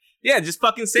 Yeah, just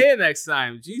fucking say it next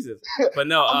time, Jesus. But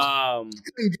no, I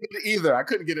couldn't get it either. I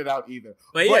couldn't get it out either.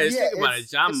 But yeah, just think about it.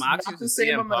 John Moxley, the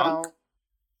same amount.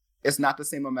 It's not the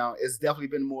same amount. It's definitely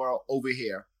been more over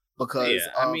here because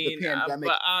of the pandemic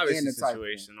and the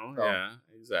situational. Yeah,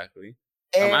 exactly.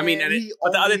 But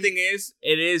the other thing is,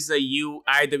 it is a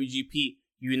IWGP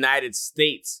United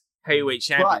States Heavyweight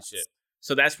Championship,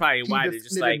 so that's probably why they're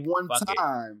just like one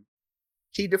time.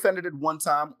 He defended it one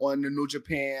time on the New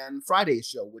Japan Friday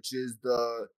show, which is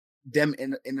the them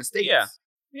in the States.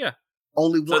 Yeah.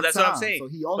 Only one so that's time. what I'm saying.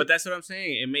 So but that's what I'm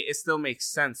saying. It still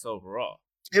makes sense overall.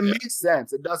 It makes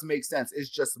sense. It does make sense. It's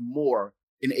just more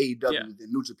in AEW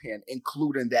than New Japan,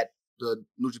 including the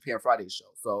New Japan Friday show.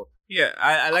 So yeah,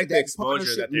 I like the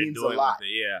exposure that they're doing with it.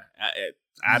 Yeah,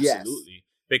 absolutely. Yes.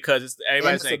 Because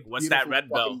everybody's like, "What's that red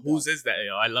belt? Whose is that?"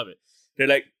 I love it. They're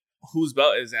like, "Whose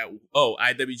belt is that?" Oh,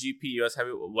 IWGP US Heavy.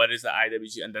 What is the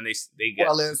IWG? And then they get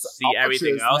to see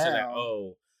everything else. And like,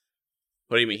 oh,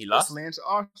 what do you mean he lost? It's Lance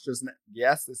Archer's.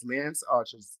 Yes, it's Lance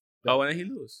Archer's. Oh, when did he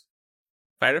lose?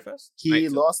 Fighter Fest? He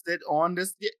lost it on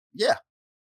this. Yeah.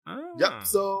 Oh. Yep.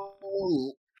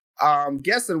 So I'm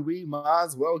guessing we might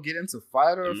as well get into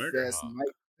Fighter Fest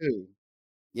Night 2.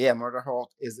 Yeah, Murder Hawk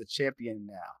is a champion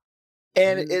now.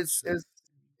 And it's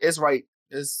right.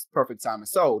 It's perfect timing.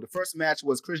 So the first match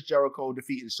was Chris Jericho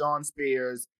defeating Shawn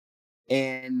Spears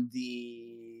in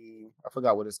I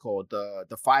forgot what it's called,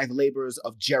 the 5 Labors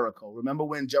of Jericho. Remember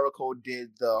when Jericho did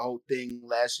the whole thing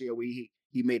last year where he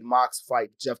made Mox fight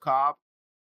Jeff Cobb?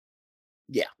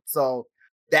 Yeah. So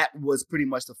that was pretty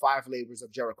much the 5 Labors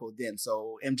of Jericho then.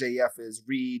 So MJF is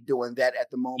redoing that at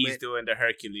the moment. He's doing the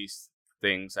Hercules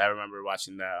things. I remember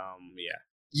watching that.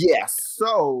 Yes.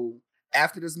 So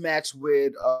after this match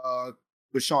with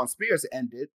Shawn Spears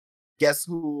ended, guess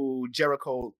who guess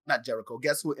who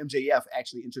MJF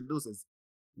actually introduces?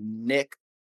 Nick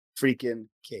freaking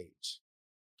Gage.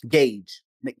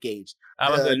 Nick Gage.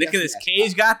 I was like, Nicolas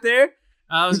Cage got there?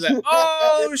 I was like,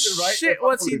 oh, shit,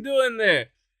 what's he doing there?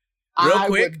 I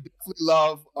would definitely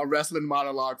love a wrestling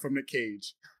monologue from Nick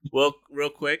Cage. Well, real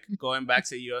quick, going back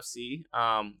to UFC,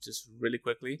 just really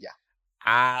quickly. Yeah.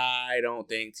 I don't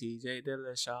think TJ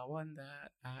Dillashaw won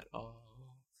that at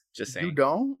all. Just saying. You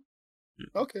don't?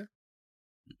 Okay.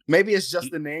 Maybe it's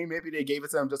just the name. Maybe they gave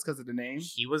it to him just because of the name.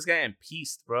 He was getting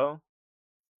pieced, bro.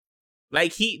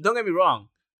 Like, don't get me wrong.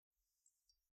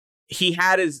 He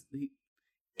had it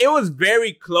was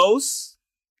very close.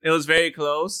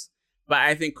 But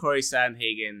I think Corey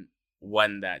Sandhagen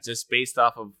won that just based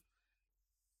off of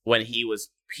when he was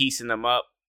piecing them up,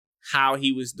 how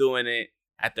he was doing it,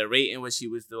 at the rate in which he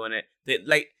was doing it.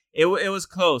 It was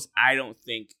close. I don't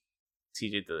think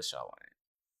TJ Dillashaw won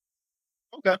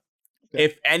it. Okay.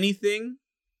 If anything,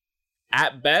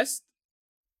 at best,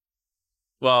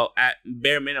 well, at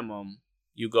bare minimum,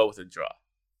 you go with a draw.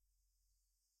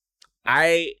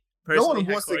 I personally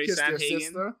had Corey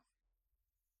Sandhagen.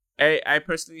 I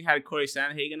personally had Corey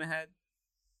Sandhagen ahead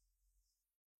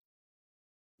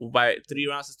by 3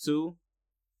 rounds to 2.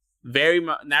 Very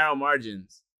narrow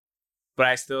margins. But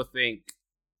I still think,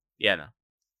 no.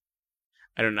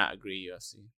 I do not agree,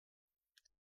 UFC.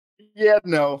 Yeah,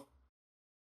 no.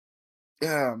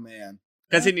 Oh, man.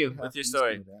 Continue with your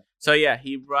story. So,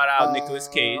 he brought out Nicolas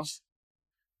Cage.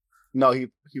 No, he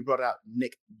brought out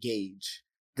Nick Gage.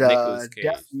 The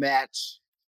death match.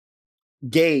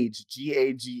 Gage,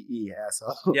 Gage,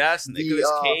 asshole. Yes,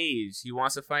 Nicolas Cage. He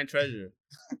wants to find treasure.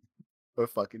 I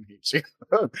fucking hate you.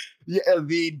 Yeah,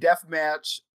 the death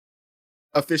match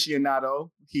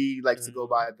aficionado. He likes to go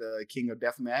by the King of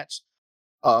Deathmatch.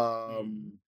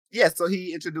 Yeah, so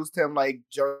he introduced him like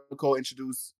Jericho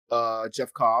introduced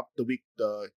Jeff Cobb the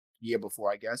year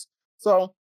before, I guess.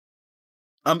 So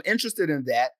I'm interested in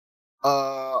that.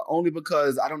 Only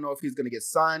because I don't know if he's gonna get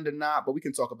signed or not, but we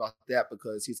can talk about that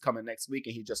because he's coming next week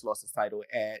and he just lost his title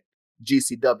at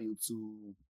GCW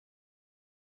to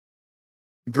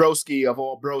Broski of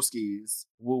all Broskis.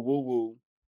 Woo woo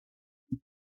woo.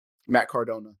 Matt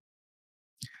Cardona.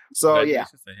 So back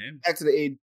to the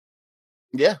aid.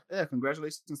 Yeah,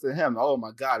 congratulations to him. Oh my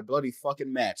god, bloody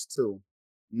fucking match too.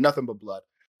 Nothing but blood.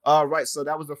 All right, so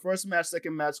that was the first match.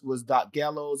 Second match was Doc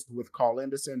Gallows with Carl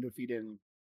Anderson defeating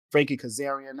Frankie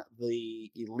Kazarian,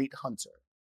 the Elite Hunter.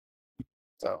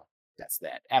 So that's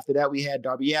that. After that, we had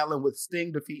Darby Allin with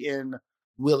Sting defeating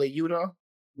Wheeler Yuta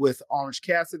with Orange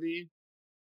Cassidy.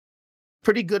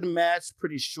 Pretty good match,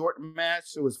 pretty short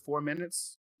match. It was 4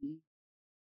 minutes.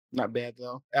 Not bad,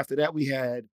 though. After that, we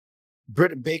had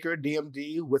Britt Baker,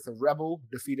 DMD, with a Rebel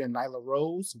defeating Nyla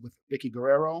Rose with Vicky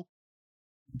Guerrero.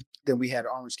 Then we had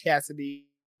Orange Cassidy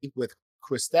with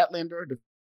Chris Statlander.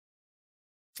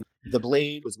 The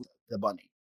Blade was the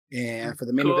Bunny. And for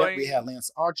the main event, we had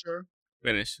Lance Archer.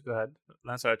 Finish. Go ahead.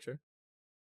 Lance Archer.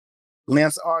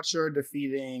 Lance Archer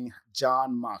defeating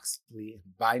Jon Moxley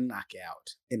by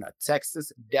knockout in a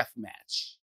Texas death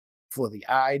match for the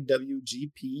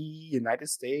IWGP United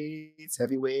States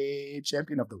Heavyweight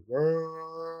Champion of the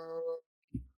World.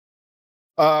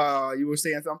 You were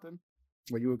saying something?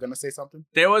 Or you were gonna say something?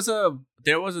 There was a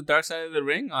Dark Side of the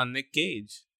Ring on Nick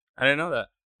Gage. I didn't know that.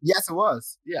 Yes, it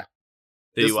was. Yeah.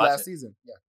 Did you watch last it? Season?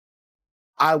 Yeah.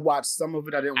 I watched some of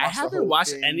it. I didn't watch the whole haven't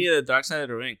watched thing. any of the Dark Side of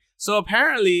the Ring. So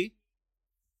apparently,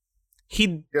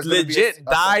 he legit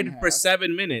died for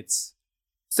 7 minutes.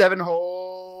 7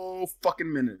 whole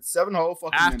fucking minutes. 7 whole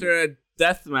fucking minutes. After a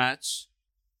death match.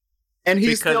 And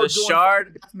he's still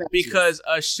doing because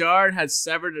a shard had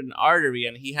severed an artery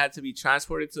and he had to be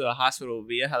transported to the hospital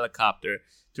via helicopter,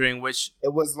 during which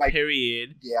it was like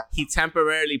period he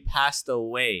temporarily passed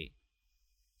away.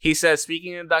 He says,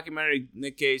 speaking in the documentary,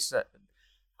 Nick Gage said,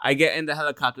 I get in the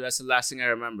helicopter, that's the last thing I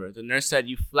remember. The nurse said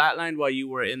you flatlined while you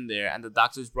were in there and the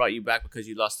doctors brought you back because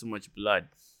you lost too much blood.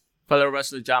 Fellow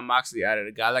wrestler Jon Moxley added,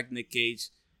 a guy like Nick Gage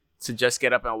to just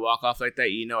get up and walk off like that,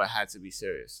 you know it had to be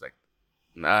serious. Like,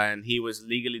 and he was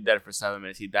legally dead for 7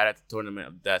 minutes. He died at the Tournament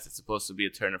of Death. It's supposed to be a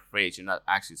turn of phrase. You're not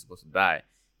actually supposed to die.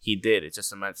 He did. It just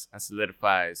cements and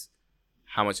solidifies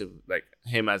how much of like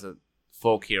him as a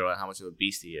folk hero and how much of a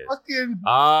beast he is. Fucking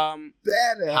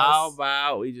badass. How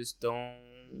about we just don't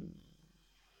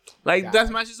like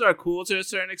death matches are cool to a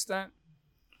certain extent.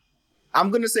 I'm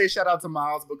gonna say shout out to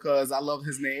Miles because I love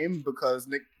his name, because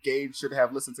Nick Gage should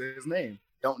have listened to his name.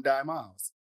 Don't die,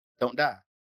 Miles. Don't die.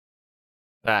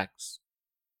 Facts.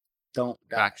 Don't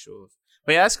die. Factuals.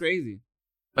 But yeah, that's crazy.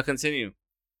 But continue.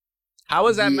 How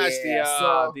was that match?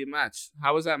 The match.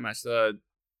 How was that match?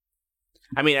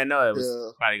 I mean, I know it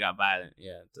was probably got violent.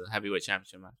 Yeah, the heavyweight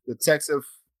championship match. The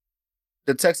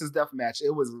Texas Death Match.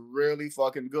 It was really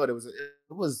fucking good. It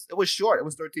was short. It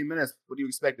was 13 minutes. What do you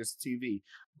expect? It's TV,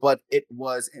 but it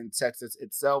was in Texas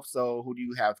itself. So who do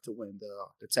you have to win?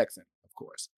 The Texan, of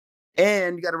course.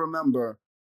 And you got to remember,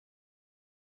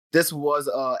 this was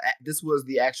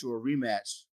the actual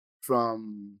rematch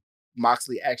from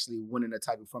Moxley actually winning the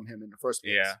title from him in the first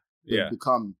place. Yeah.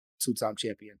 Become 2-time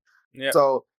champion. Yeah.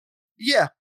 So,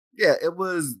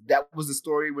 that was the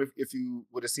story. If you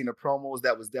would have seen the promos,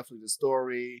 that was definitely the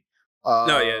story.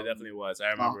 It definitely was. I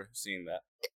remember seeing that.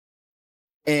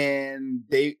 And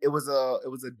it was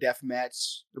a death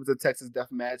match. It was a Texas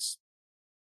death match.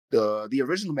 The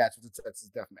original match was a Texas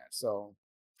death match. So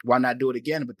why not do it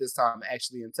again? But this time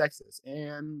actually in Texas.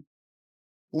 And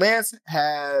Lance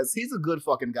he's a good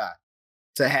fucking guy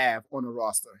to have on the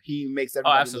roster. He makes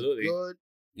everybody look good.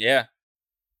 Yeah.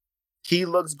 He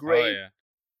looks great. Oh,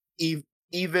 yeah.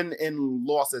 Even in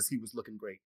losses, he was looking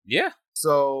great. Yeah.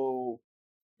 So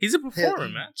he's a performer,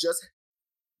 man.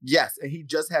 And he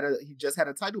just had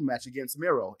a title match against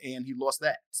Miro, and he lost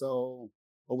that. So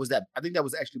what was that? I think that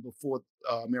was actually before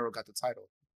Miro got the title.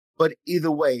 But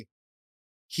either way,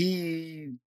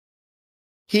 he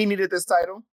needed this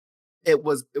title. It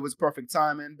was perfect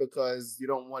timing because you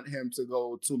don't want him to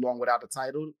go too long without a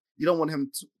title. You don't want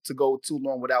him to go too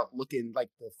long without looking like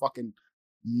the fucking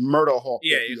Murder Hawk.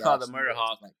 Yeah, you call the Murder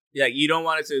Hawk. Yeah, you don't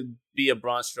want it to be a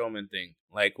Braun Strowman thing,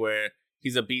 like where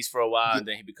he's a beast for a while and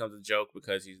then he becomes a joke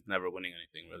because he's never winning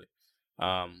anything really.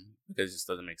 Because it just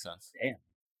doesn't make sense.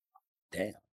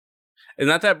 Damn. It's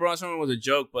not that Braun Strowman was a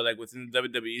joke, but like within the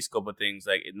WWE scope of things,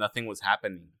 like nothing was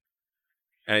happening,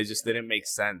 and it just didn't make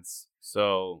sense.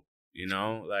 So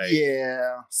like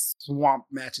swamp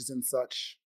matches and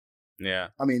such. Yeah,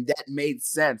 I mean that made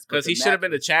sense because he should have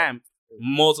been the champ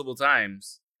multiple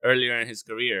times earlier in his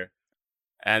career,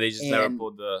 and they just never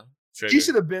pulled the trigger. He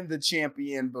should have been the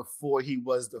champion before he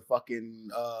was the fucking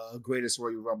greatest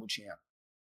Royal Rumble champ.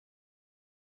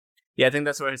 Yeah, I think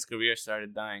that's where his career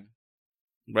started dying.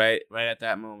 Right at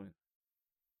that moment.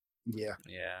 Yeah.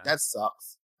 Yeah. That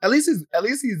sucks. At least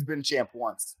he's been champ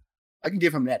once. I can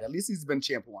give him that. At least he's been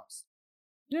champ once.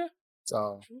 Yeah.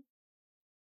 So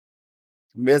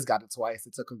Miz got it twice.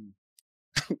 It took him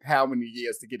how many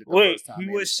years to get it the first time? He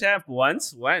was champ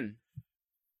once? When?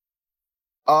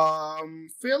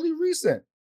 Fairly recent.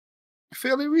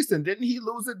 Didn't he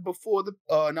lose it before the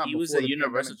not he before was a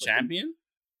Universal Champion?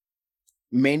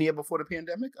 Mania before the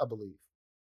pandemic, I believe.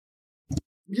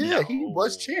 Yeah, he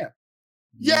was champ.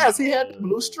 Yes, he had the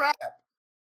blue strap.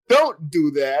 Don't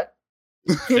do that.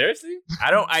 Seriously?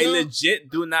 I legit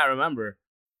do not remember.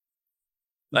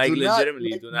 Like,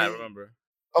 legitimately do not remember.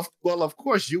 Of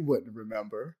course you wouldn't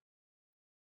remember.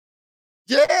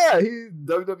 Yeah, he's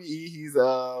WWE. He's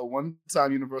a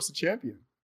one-time Universal Champion.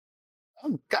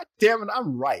 God damn it,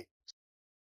 I'm right.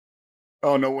 I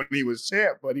don't know when he was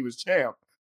champ, but he was champ.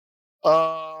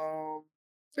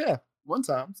 Yeah, one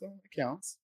time, so it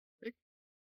counts.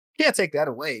 Can't take that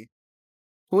away.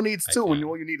 Who needs two when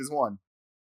all you need is one?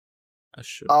 That's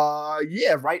true.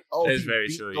 Yeah, right. Oh, that's very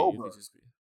true. Oh,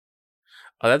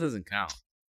 that doesn't count.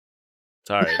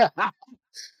 Sorry.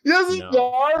 Yes, it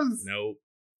does. Nope.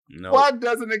 Why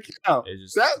doesn't it count? It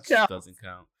just doesn't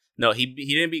count. No, he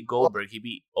didn't beat Goldberg. He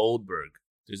beat Oldberg.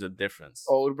 There's a difference.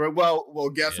 Oldberg. Well,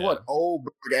 guess what?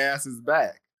 Oldberg ass is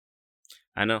back.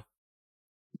 I know.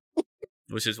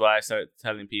 Which is why I started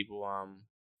telling people,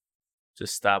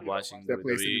 just stop watching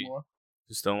WWE.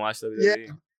 Just don't watch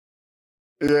WWE.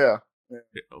 Yeah.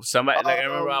 Somebody I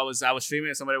remember I was streaming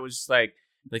and somebody was just like,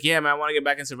 yeah, man, I want to get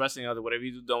back into wrestling. Or whatever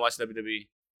you do, don't watch WWE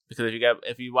because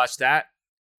if you watch that,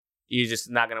 you're just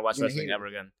not gonna watch wrestling ever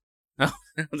again. I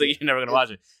was like, you're never gonna watch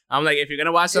it. I'm like, if you're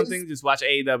gonna watch something, just watch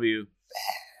AEW.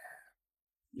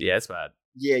 Yeah, it's bad.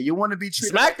 Yeah, you want to be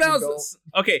treated. SmackDown's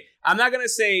okay. I'm not gonna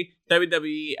say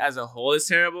WWE as a whole is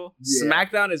terrible. Yeah.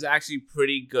 SmackDown is actually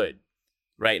pretty good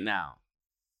right now.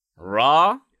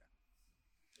 Raw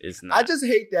is not. I just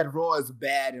hate that Raw is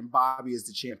bad and Bobby is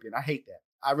the champion. I hate that.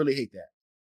 I really hate that.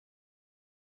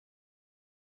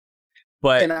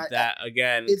 But that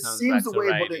again, it comes seems back the way,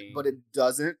 writing. but it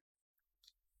doesn't.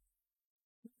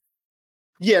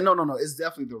 Yeah, no. It's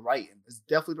definitely the writing. It's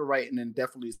definitely the writing, and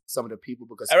definitely some of the people.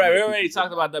 Because all right, we already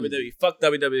talked about WWE. Fuck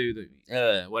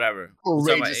WWE. Whatever.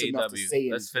 Outrageous enough to say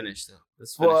it. Let's finish though.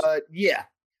 But yeah,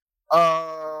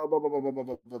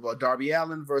 Darby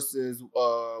Allin versus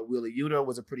Wheeler Yuta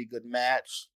was a pretty good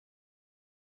match.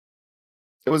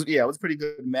 It was a pretty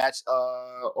good match.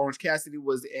 Orange Cassidy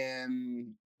was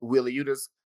in Wheeler Yuta's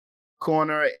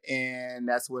corner, and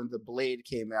that's when the Blade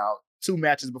came out 2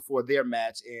 matches before their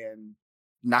match and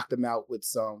knocked him out with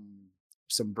some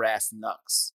brass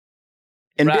knucks.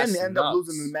 And then end up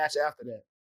losing the match after that.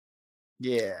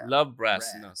 Yeah. Love brass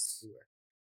knucks.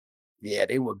 Yeah,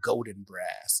 they were golden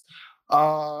brass.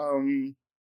 That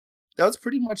was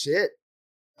pretty much it.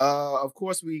 Of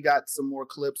course, we got some more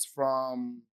clips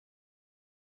from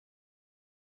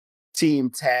Team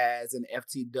Taz and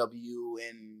FTW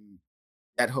and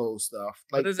that whole stuff.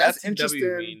 Like, what does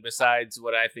FTW mean besides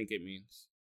what I think it means?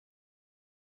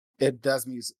 It does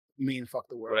mean fuck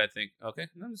the world. What I think. Okay,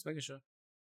 no, I'm just making sure.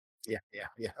 Yeah.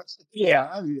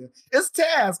 It's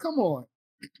Taz. Come on.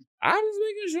 I'm just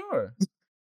making sure.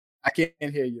 I can't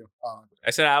hear you.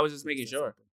 I said I was just making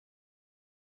sure.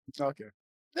 Okay.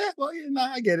 Yeah, well,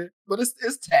 I get it. But it's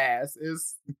Taz.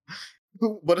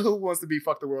 But who wants to be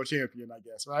fuck the world champion, I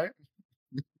guess, right?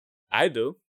 I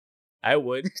do. I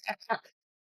would.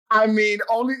 I mean,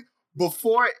 only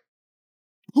before...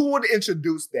 Who would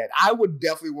introduce that? I would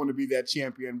definitely want to be that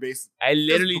champion. Basically, I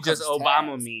literally just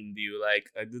Obama memed you. Like,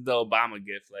 I did the Obama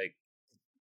gif. Like,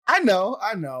 I know.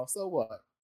 So what?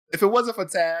 If it wasn't for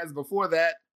Taz before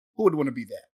that, who would want to be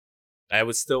that? I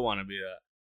would still want to be that.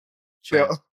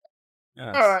 Sure.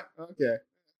 Yes. All right. Okay.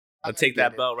 I'll take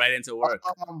that belt right into work.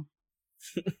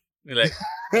 Be like,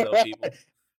 hello, people.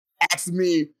 Ask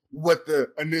me what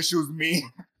the initials mean.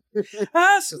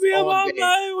 Ask me about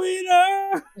my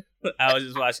wiener. I was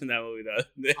just watching that movie though.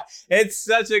 It's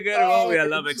such a good movie. I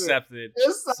love Accepted.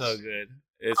 It's so good.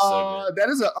 It's so good. That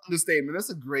is an understatement.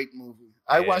 It's a great movie.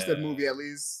 I watch that movie at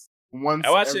least once. I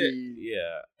watch it.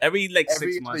 Yeah, every 6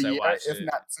 months I watch it, if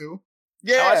not 2.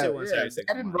 Yeah, I watch it once every 6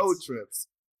 months. And in road trips.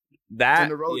 That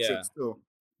and the road trips too.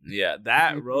 Yeah,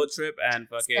 that road trip and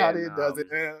fucking. Scotty doesn't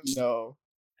know.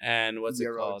 And what's it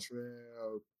called?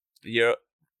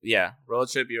 Road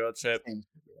trip, Euro trip,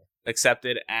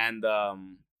 Accepted, and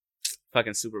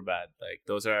fucking Superbad. Like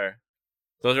those are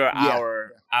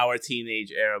our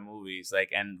teenage era movies,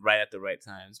 like, and right at the right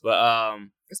times. But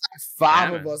it's like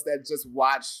 5 of us that just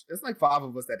watch. It's like 5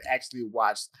 of us that actually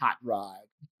watched Hot Rod.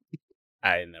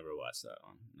 I never watched that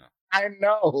one. No, I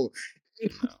know.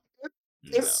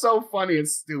 It's so funny and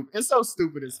stupid. It's so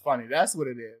stupid. It's funny. That's what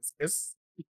it is. It's.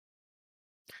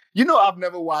 I've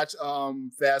never watched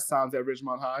Fast Times at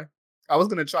Ridgemont High. I was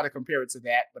gonna try to compare it to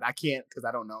that, but I can't because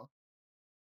I don't know.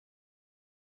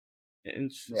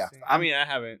 Interesting. Yeah, I mean, I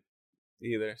haven't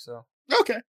either. So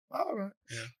okay, all right.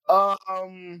 Yeah.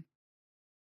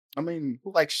 I mean,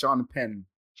 who likes Sean Penn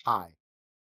High?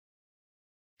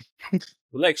 Who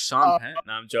likes Sean Penn?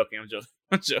 No, I'm joking.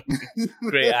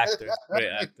 Great actor.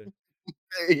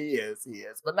 He is,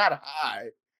 but not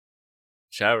High.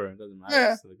 Whichever, it doesn't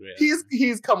matter. Yeah.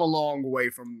 He's come a long way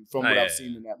from what I've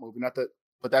seen in that movie.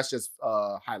 But that's just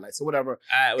highlights. So whatever.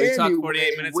 We talked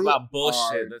 48 minutes about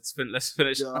bullshit. Let's finish.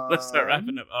 Let's start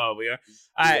wrapping up. Oh, we are.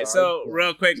 All right. So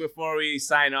real quick before we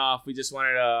sign off, we just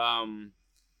wanted to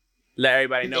let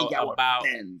everybody know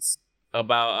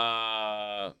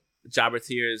about Jobber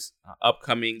Tears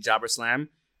upcoming Jobber Slam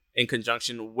in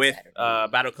conjunction with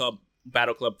Battle Club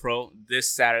Pro this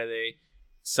Saturday.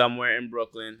 Somewhere in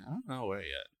Brooklyn. I don't know where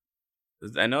yet.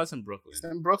 I know it's in Brooklyn. It's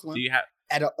in Brooklyn. Do you have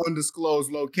at an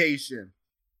undisclosed location?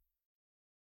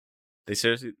 They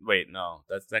seriously? Wait, no.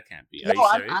 That can't be. No,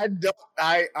 I don't.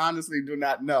 I honestly do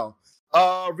not know.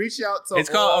 Reach out to. It's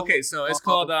called. Okay, so it's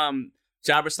called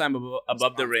Jobber Slam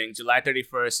above the ring, July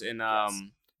 31st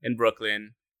in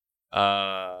Brooklyn.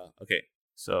 Okay,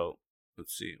 so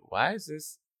let's see. Why is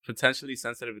this potentially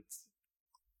sensitive?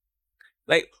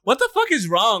 Like, what the fuck is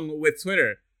wrong with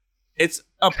Twitter? It's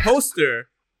a poster.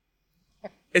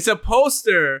 It's a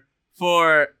poster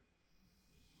for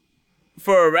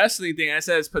a wrestling thing. And it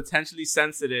says potentially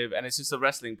sensitive, and it's just a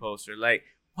wrestling poster. Like,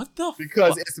 what the?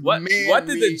 Because it's what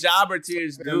did the Jobber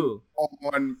Tears do?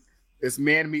 It's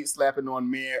man meat slapping on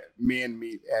man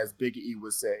meat, as Big E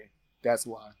would say. That's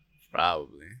why.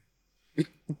 Probably.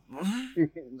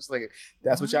 It's like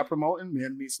that's what y'all promoting?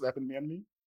 Man meat slapping man meat.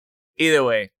 Either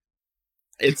way,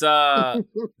 it's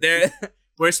there.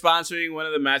 We're sponsoring one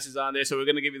of the matches on there, so we're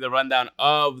gonna give you the rundown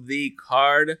of the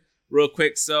card real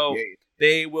quick. So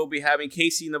they will be having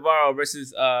Casey Navarro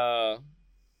versus I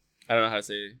don't know how to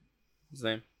say his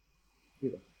name.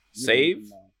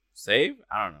 Save?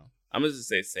 I don't know. I'm gonna just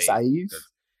say Save.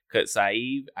 Cause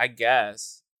Saeed, I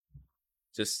guess.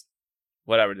 Just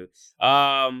whatever, dude.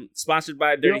 Sponsored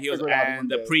by Dirty Heels and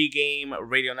the Pregame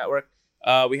Radio Network.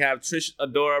 We have Trish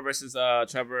Adora versus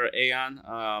Trevor Aeon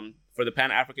for the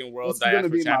Pan African World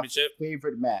Diaspora Championship. My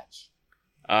favorite match.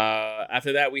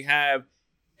 After that, we have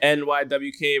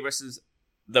NYWK versus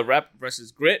The Rep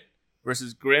versus Grit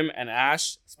versus Grim and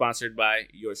Ash, sponsored by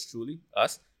yours truly,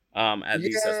 us. At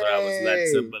least that's what I was led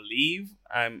to believe.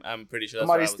 I'm pretty sure that's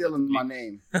somebody's stealing my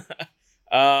name.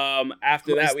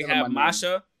 After that, we have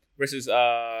Masha versus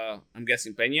I'm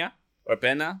guessing Pena or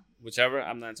Pena, whichever.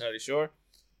 I'm not entirely sure.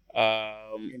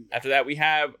 After that, we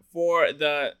have for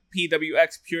the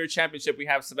PWX Pure Championship, we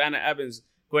have Savannah Evans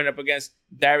going up against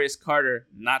Darius Carter,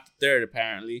 not the third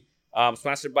apparently.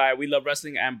 Sponsored by We Love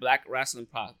Wrestling and Black Wrestling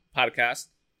Podcast.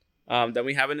 Then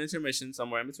we have an intermission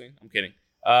somewhere in between. I'm kidding.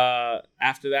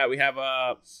 After that, we have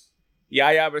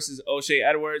Yaya versus O'Shea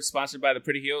Edwards, sponsored by the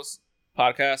Pretty Heels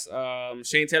Podcast.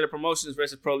 Shane Taylor Promotions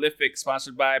versus Prolific,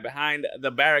 sponsored by Behind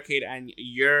the Barricade and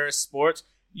Your Sports.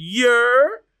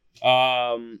 You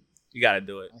gotta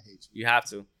do it. I hate you. You have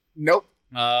to. Nope.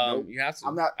 You have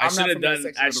to. I should have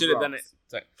done it.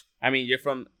 I mean, you're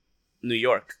from New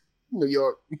York. New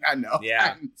York. I know.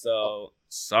 Yeah. So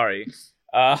sorry.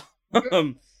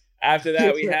 After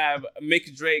that, we have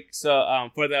Mick Drake. So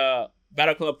for the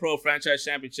Battle Club Pro Franchise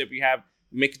Championship, we have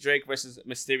Mick Drake versus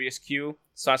Mysterious Q,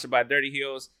 sponsored by Dirty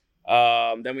Heels.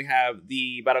 Then we have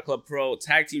the Battle Club Pro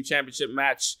Tag Team Championship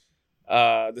match,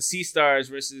 the Sea Stars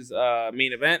versus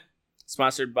main event,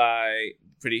 sponsored by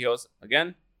Pretty Heels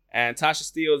again. And Tasha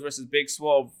Steelz versus Big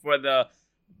Swole for the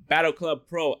Battle Club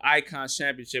Pro Icons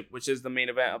Championship, which is the main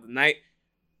event of the night.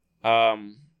 I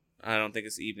don't think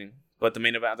it's evening, but the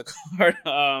main event of the card,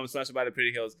 sponsored by the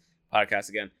Pretty Heels Podcast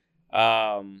again.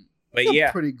 But it's yeah,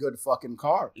 a pretty good fucking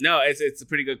card. No, it's a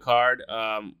pretty good card.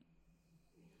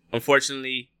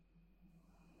 Unfortunately,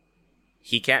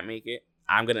 he can't make it.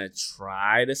 I'm gonna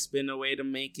try to spin a way to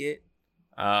make it.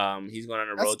 He's going on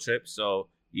a road trip, so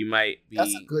you might be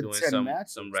doing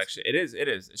some rec shit. It is.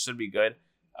 It should be good.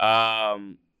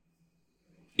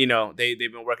 You know, they've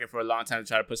been working for a long time to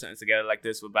try to put something together like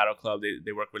this with Battle Club.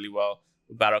 They work really well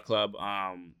with Battle Club.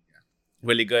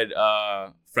 Really good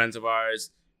friends of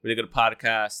ours, really good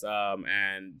podcast,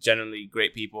 and generally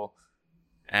great people.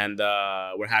 And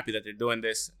we're happy that they're doing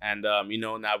this. And you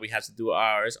know, now we have to do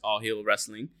ours, All Heel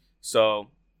Wrestling. So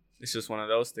it's just one of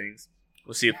those things.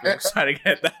 We'll see if we try to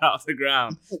get that off the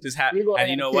ground. And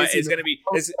you know what? It's gonna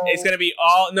be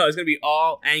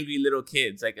all angry little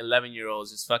kids, like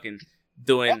 11-year-olds, just fucking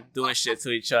doing shit to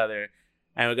each other,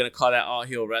 and we're gonna call that All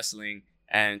Heel Wrestling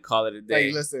and call it a day.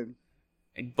 Hey, listen.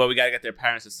 But we gotta get their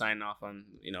parents to sign off on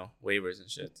waivers and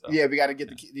shit. So. Yeah, we gotta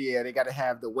get they gotta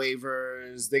have the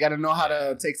waivers. They gotta know how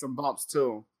to take some bumps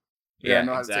too.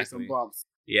 How to take some bumps.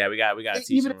 Yeah, we gotta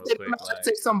teach even them real if they quick. Like,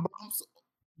 take some bumps.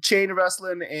 Chain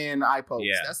wrestling and eye pokes.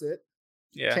 Yeah. That's it.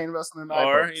 Yeah. Chain wrestling and eye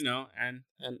pokes. Or, and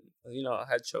a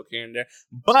head choke here and there.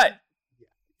 But,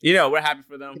 we're happy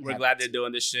for them. We're glad they're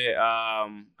doing this shit.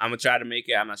 I'm going to try to make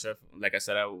it. I'm not sure if, like I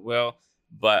said, I will.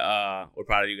 But we're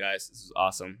proud of you guys. This is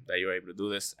awesome that you were able to do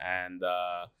this. And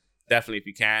definitely, if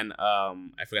you can, I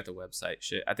forgot the website.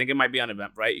 Shit. I think it might be on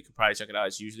Eventbrite. You could probably check it out.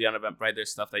 It's usually on Eventbrite. There's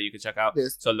stuff that you can check out.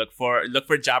 Yes. So look for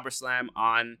Jobber Slam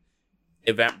on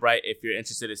Eventbrite if you're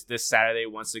interested. It's this Saturday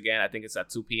once again. I think it's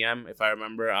at 2 p.m. if I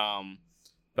remember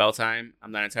bell time.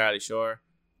 I'm not entirely sure.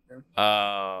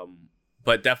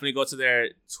 But definitely go to their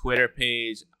Twitter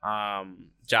page.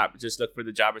 Just look for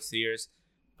the Jobber Tears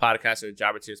podcast or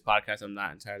Jobber Tears podcast. I'm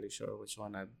not entirely sure which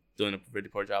one. I'm doing a really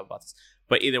poor job about this.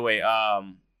 But either way,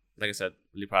 like I said,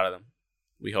 really proud of them.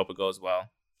 We hope it goes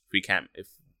well. If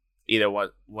either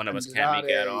one of us can't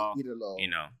make it at all,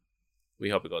 we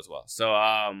hope it goes well. So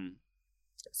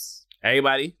Yes.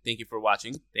 Everybody, thank you for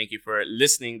watching. Thank you for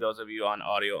listening. Those of you on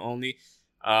audio only.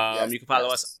 You can follow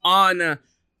us on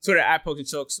Twitter at Pokes and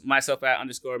Chokes. Myself at _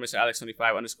 Mr. Alex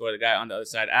 25 _ the guy on the other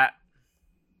side at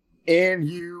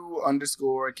NU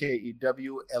 _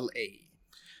 KEWLA.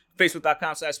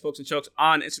 Facebook.com/Pokes and Chokes.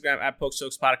 On Instagram at Pokes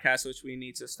Chokes Podcast, which we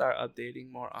need to start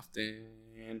updating more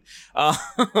often.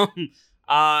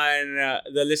 On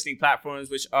the listening platforms,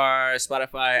 which are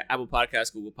Spotify, Apple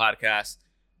Podcasts, Google Podcasts,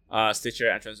 Stitcher,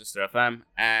 and Transistor FM.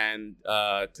 And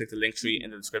click the link tree in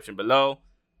the description below.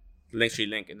 The link tree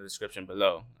link in the description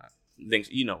below. Links,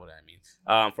 you know what I mean.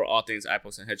 For all things eye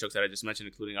pokes and head chokes that I just mentioned,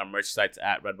 including our merch sites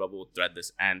at Redbubble,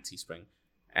 Threadless, and Teespring.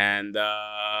 And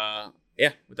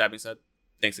with that being said,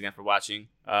 thanks again for watching.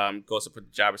 Go support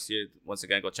the Jobbers here. Once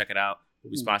again, go check it out.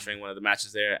 We'll be sponsoring one of the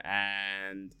matches there.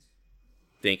 And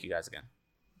thank you guys again.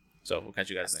 So we'll catch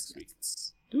you guys next week.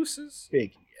 Deuces.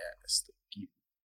 Big yes.